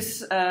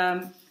she's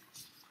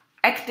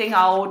acting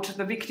out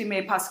the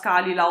Victime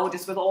Pascali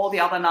Laudis with all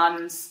the other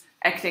nuns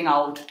acting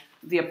out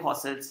the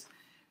apostles.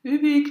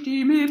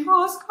 Victime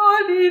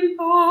Pascali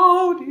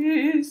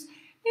Laudis,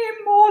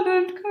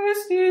 immolent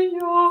Christiani.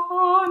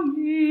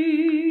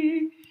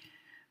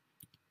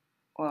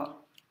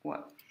 Well,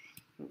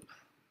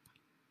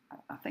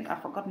 I think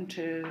I've forgotten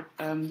to,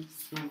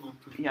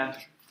 ja,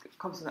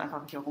 kommst du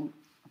einfach hier rum.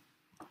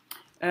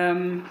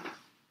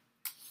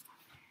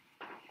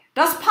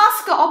 Das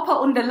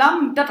Paschgeopfer und der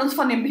Lamm, das uns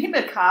von dem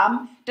Himmel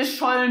kam, des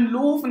schollen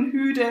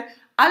Lovenhüde,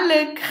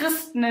 alle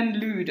Christenen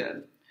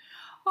Lüde.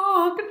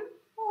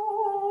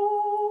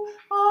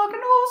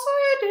 Agnus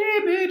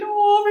edebit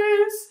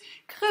ovis,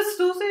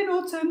 Christus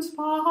innocens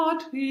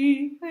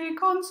patri,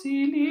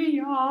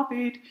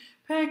 reconciliabit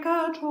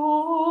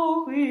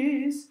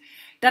peccatoris.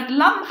 Das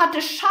Lamm hat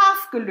das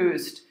Schaf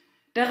gelöst,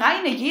 der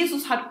reine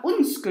Jesus hat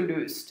uns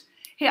gelöst.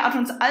 Er hat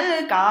uns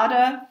alle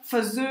Garde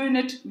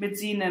versöhnet mit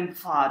seinem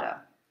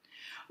Vater.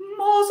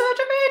 Moset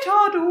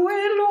vita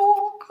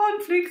duello,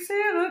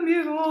 conflixere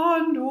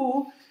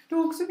mirando,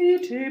 dux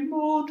vitae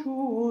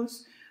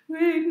motus,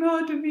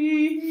 regnat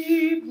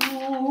vivus.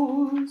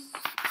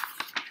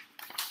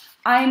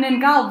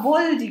 Einen gar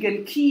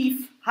woldigen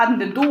Kief hatten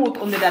de Tod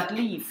unter dat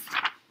Lief,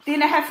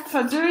 den heft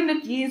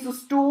versöhnet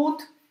Jesus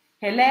tot,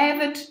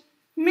 levet,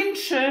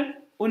 Minsche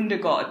und de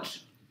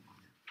Gott.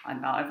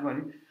 And now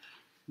everybody.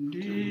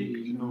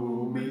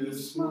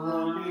 Dignobis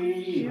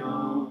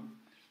Maria,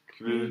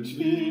 quid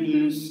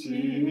vidis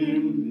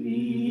in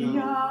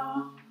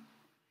via.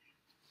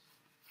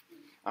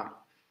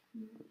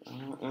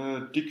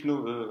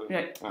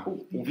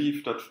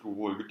 Viv dat du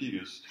wohl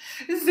gedigest.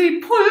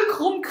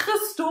 Sepulchrum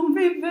Christum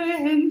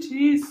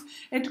viventis,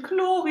 et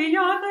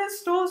gloria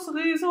Christus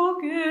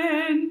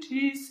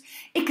resurgentis.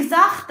 Ich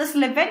sag des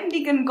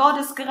lebendigen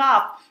Gottes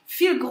Grab,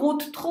 viel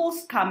grot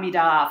Trost kam mir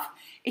darf.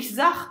 Ich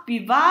sag,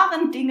 wie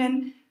wahren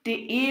Dingen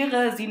die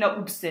Ehre seiner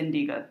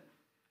Upständige.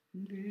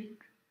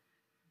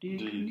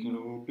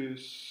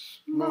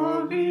 Dignobis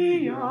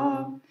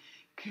Maria,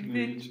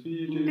 quid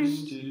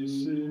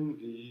vidis in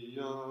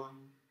via.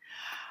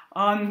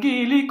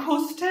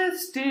 Angelicus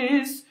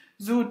testis,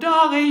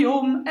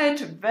 sudarium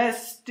et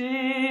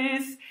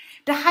vestis.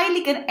 Der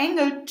heiligen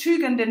Engel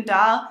tügenden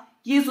dar,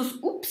 Jesus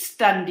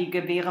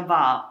Upstandige wäre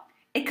wahr.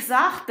 Ich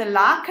sag, de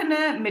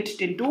Lakene mit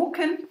den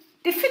Doken,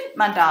 die findt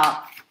man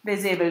da, wer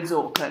sie will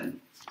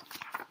suchen.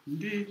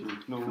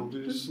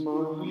 Dignobis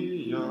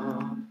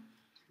Maria,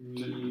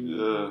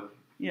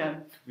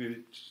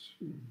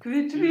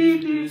 quid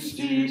vidis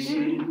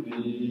in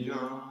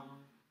via.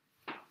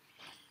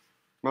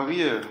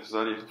 Maria,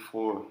 sei dir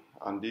froh,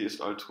 an die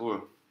ist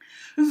Altur.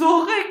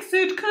 So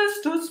rexit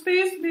Christus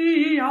bis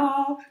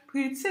mia,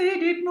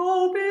 precedit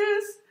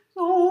nobis,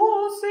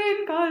 so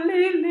in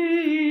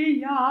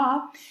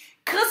Galiläa.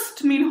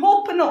 Christ, min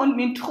Hopene und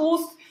min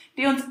Trost,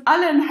 die uns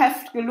allen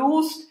heft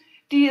gelost,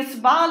 die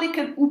es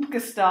wahrlichen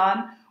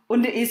upgestan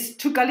und ist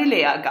zu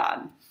Galiläa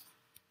gan.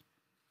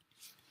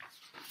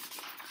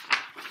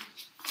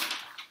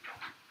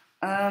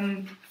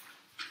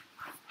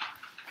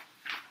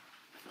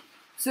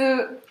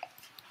 So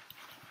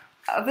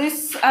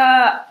this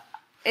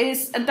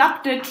is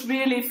adapted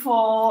really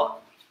for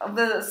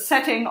the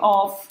setting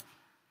of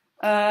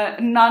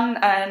nun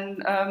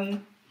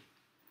and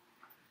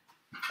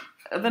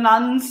the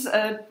nuns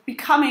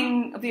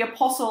becoming the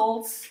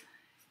apostles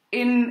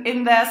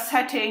in their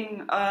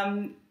setting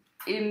on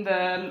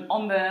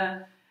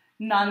the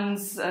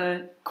nuns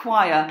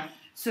choir.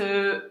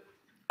 So,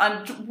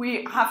 and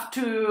we have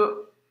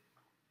to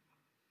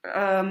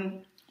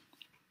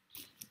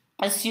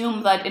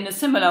assume that in a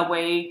similar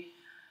way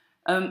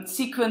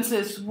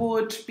sequences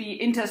would be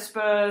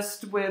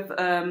interspersed with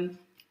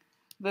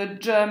the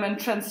German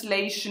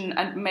translation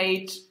and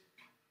made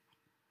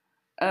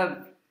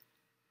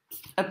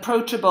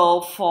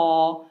approachable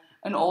for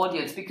an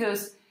audience,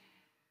 because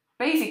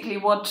basically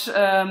what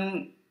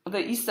the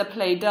Easter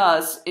play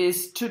does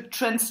is to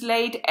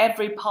translate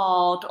every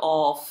part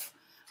of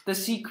the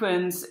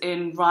sequence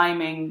in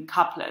rhyming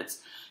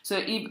couplets. So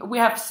we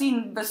have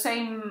seen the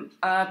same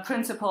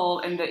principle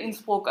in the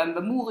Innsbruck and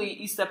the Muri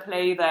Easter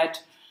play,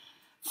 that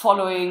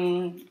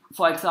following,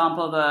 for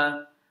example,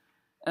 the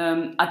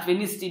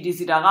Advenisti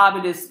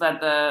Desiderabilis, that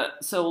the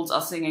souls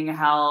are singing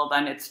hell,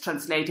 then it's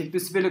translated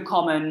bis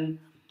Willkommen.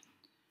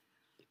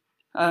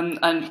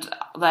 And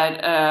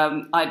that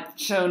I'd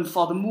shown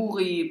for the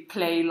Muri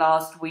play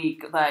last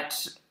week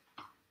that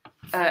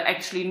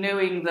actually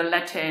knowing the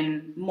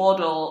Latin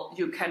model,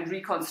 you can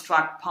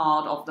reconstruct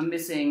part of the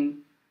missing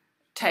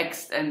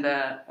text in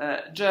the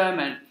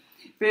German.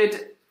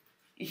 But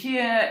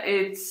here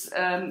it's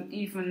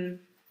even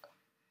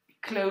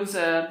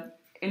closer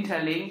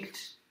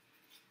interlinked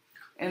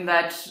in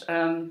that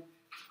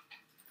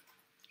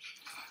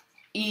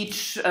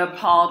each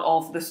part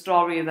of the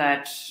story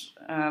that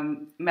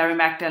Mary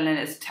Magdalene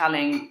is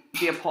telling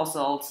the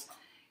apostles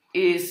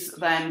is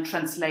then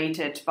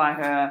translated by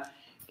her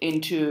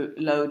into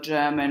Low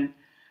German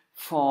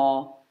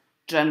for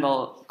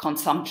general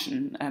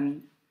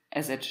consumption,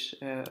 as it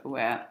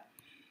were.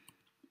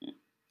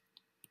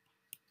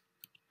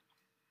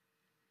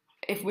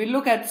 If we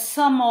look at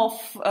some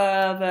of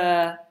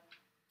the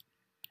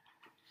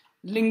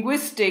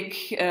linguistic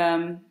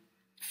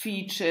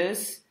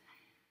features,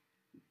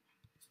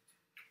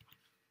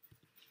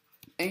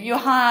 you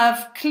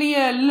have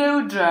clear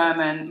Low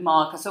German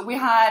markers. So we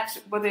had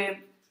with the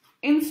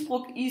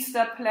Innsbruck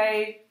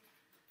Easterplay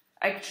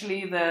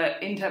actually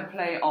the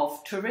interplay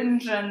of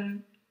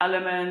Thuringian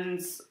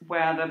elements,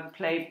 where the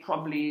play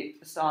probably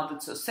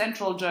started so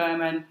Central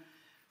German,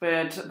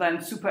 but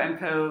then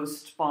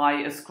superimposed by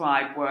a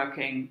scribe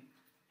working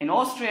in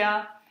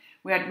Austria.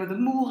 We had with the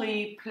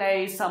Muri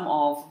play some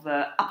of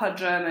the Upper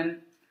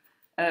German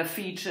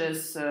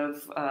features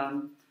of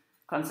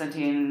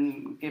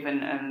Konstantin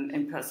given an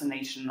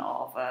impersonation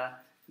of a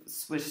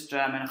Swiss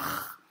German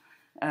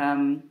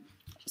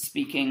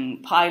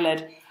speaking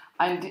pilot.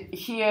 And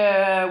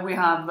here we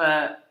have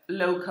a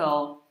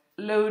local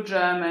Low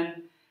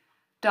German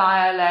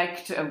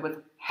dialect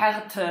with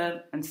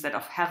Härte instead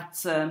of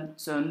Herze,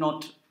 so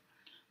not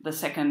the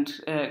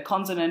second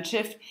consonant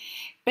shift,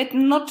 but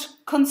not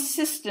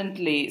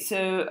consistently.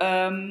 So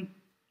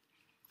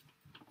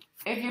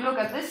if you look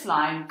at this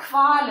line,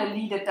 Quale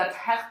lidet dat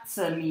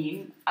Herze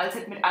min, als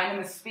it mit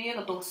einem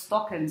Sphäre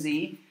durchstocken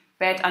sie,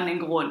 bett an den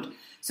Grund.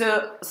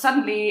 So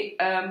suddenly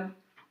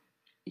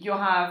you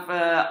have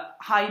a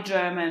High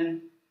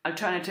German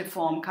alternative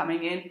form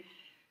coming in,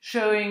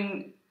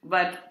 showing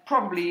that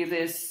probably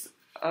this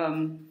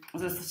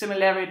the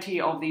similarity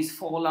of these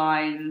four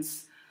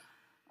lines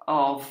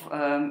of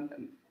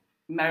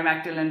Mary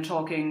Magdalene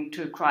talking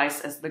to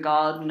Christ as the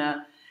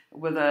gardener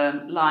with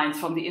the lines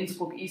from the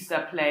Innsbruck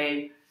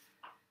Easterplay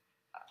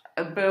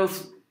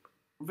both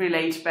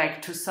relate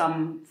back to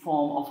some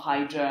form of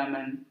High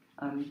German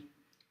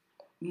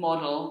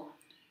model,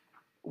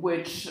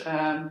 which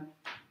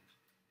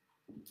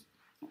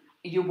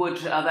you would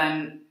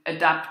then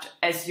adapt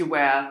as you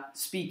were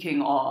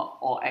speaking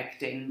or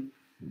acting.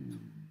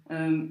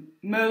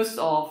 Most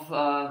of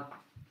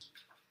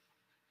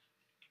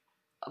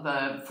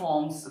the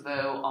forms,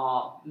 though,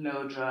 are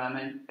Low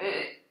German.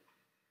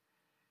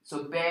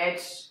 So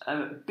bad,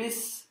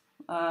 bis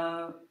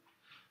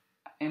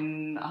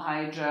in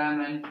High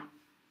German,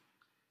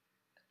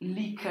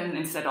 lieken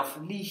instead of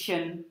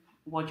liechen,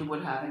 what you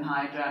would have in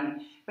High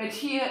German. But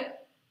here,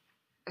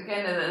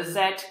 again, a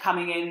Z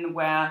coming in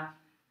where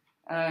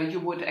you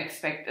would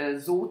expect a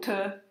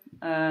Sote,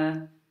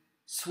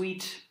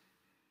 sweet.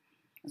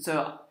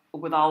 So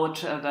without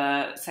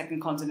the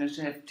second consonant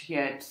shift,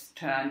 here it's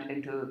turned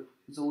into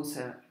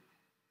Soße,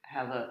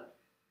 have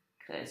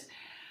Chris.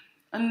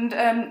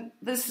 And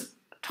this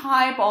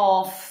type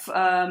of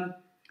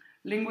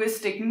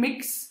linguistic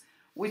mix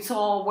we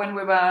saw when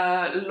we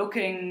were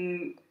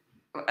looking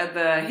at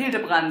the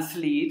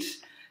Hildebrandslied.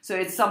 So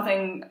it's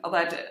something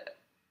that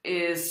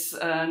is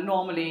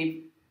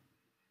normally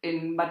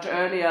in much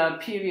earlier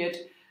period,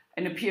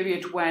 in a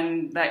period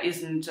when there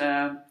isn't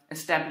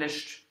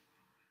established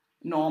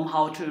norm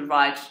how to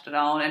write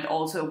down, and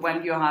also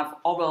when you have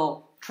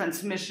oral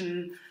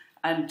transmission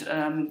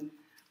and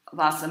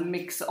thus a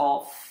mix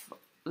of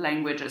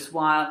languages.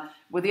 While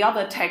with the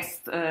other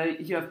texts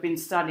you have been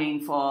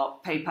studying for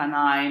paper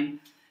 9,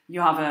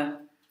 you have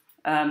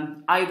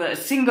either a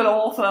single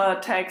author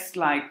text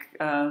like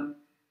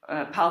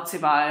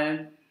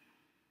Parzival,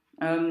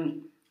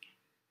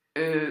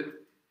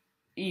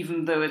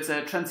 even though it's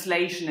a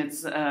translation,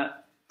 it's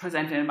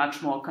presented in a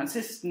much more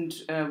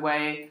consistent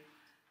way,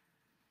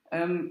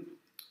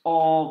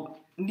 or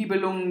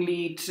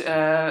Nibelungenlied,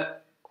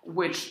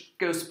 which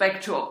goes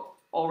back to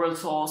oral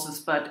sources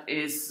but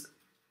is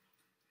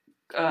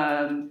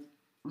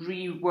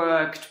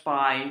reworked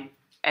by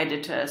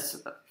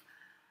editors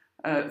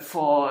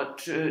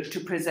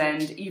to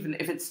present, even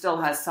if it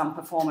still has some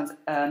performance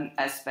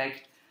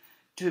aspect,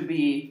 to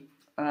be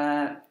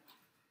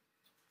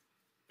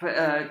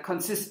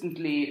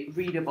consistently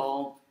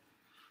readable.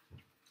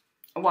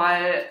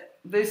 While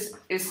this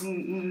is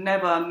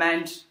never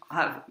meant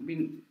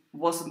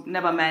was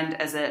never meant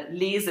as a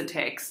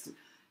lesetext,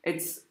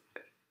 it's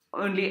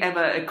only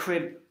ever a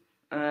crib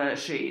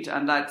sheet,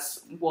 and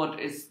that's what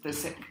is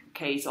the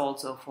case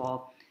also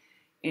for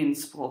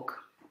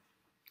Innsbruck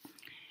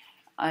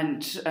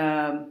and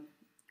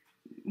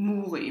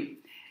Muri.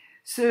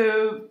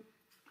 So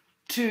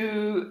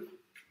to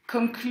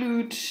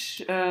conclude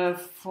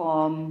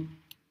from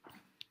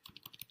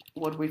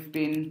what we've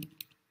been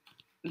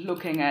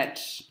looking at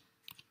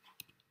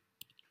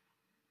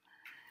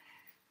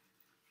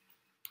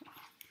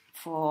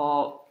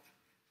for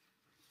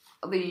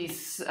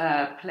these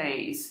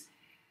plays,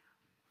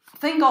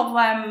 think of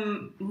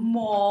them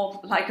more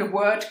like a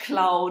word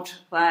cloud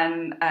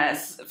than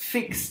as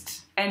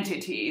fixed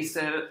entities.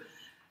 So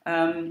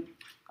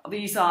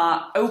these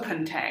are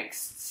open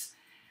texts,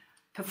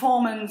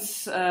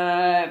 performance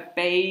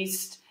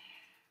based,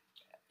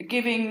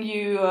 giving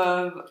you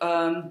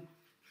a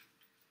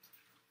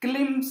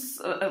glimpse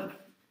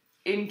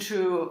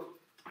into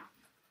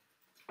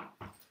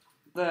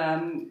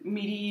the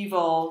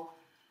medieval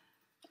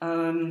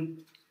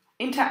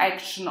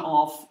interaction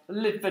of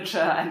literature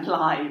and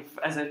life,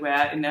 as it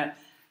were, in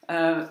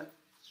a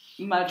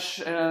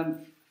much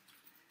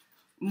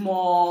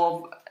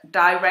more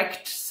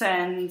direct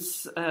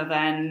sense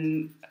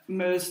than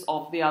most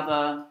of the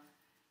other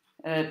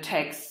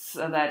texts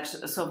that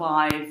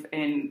survive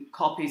in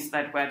copies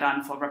that were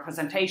done for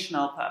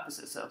representational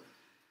purposes. So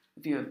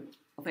if you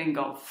think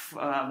of the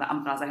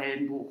Ambraser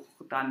Heldenbuch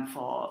done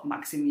for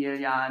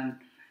Maximilian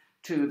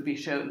to be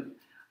shown.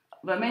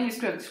 The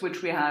manuscripts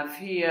which we have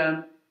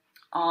here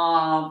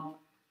are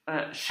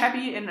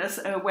shabby in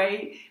a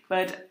way,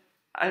 but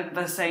at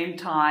the same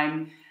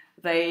time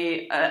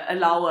they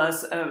allow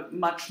us a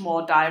much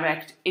more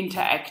direct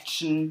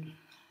interaction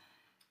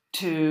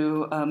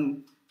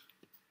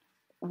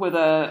with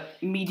a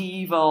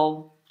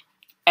medieval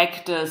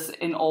actors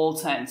in all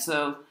sense.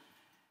 So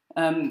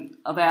there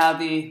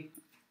the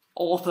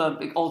author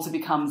also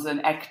becomes an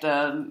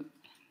actor,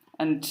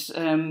 and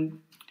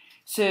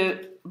so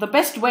the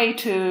best way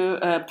to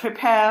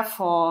prepare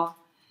for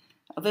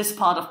this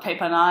part of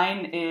paper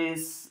 9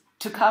 is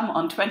to come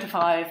on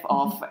 25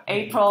 of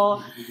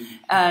April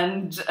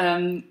and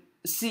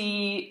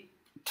see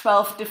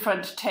 12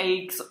 different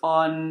takes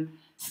on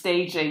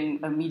staging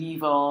a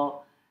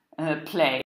medieval play.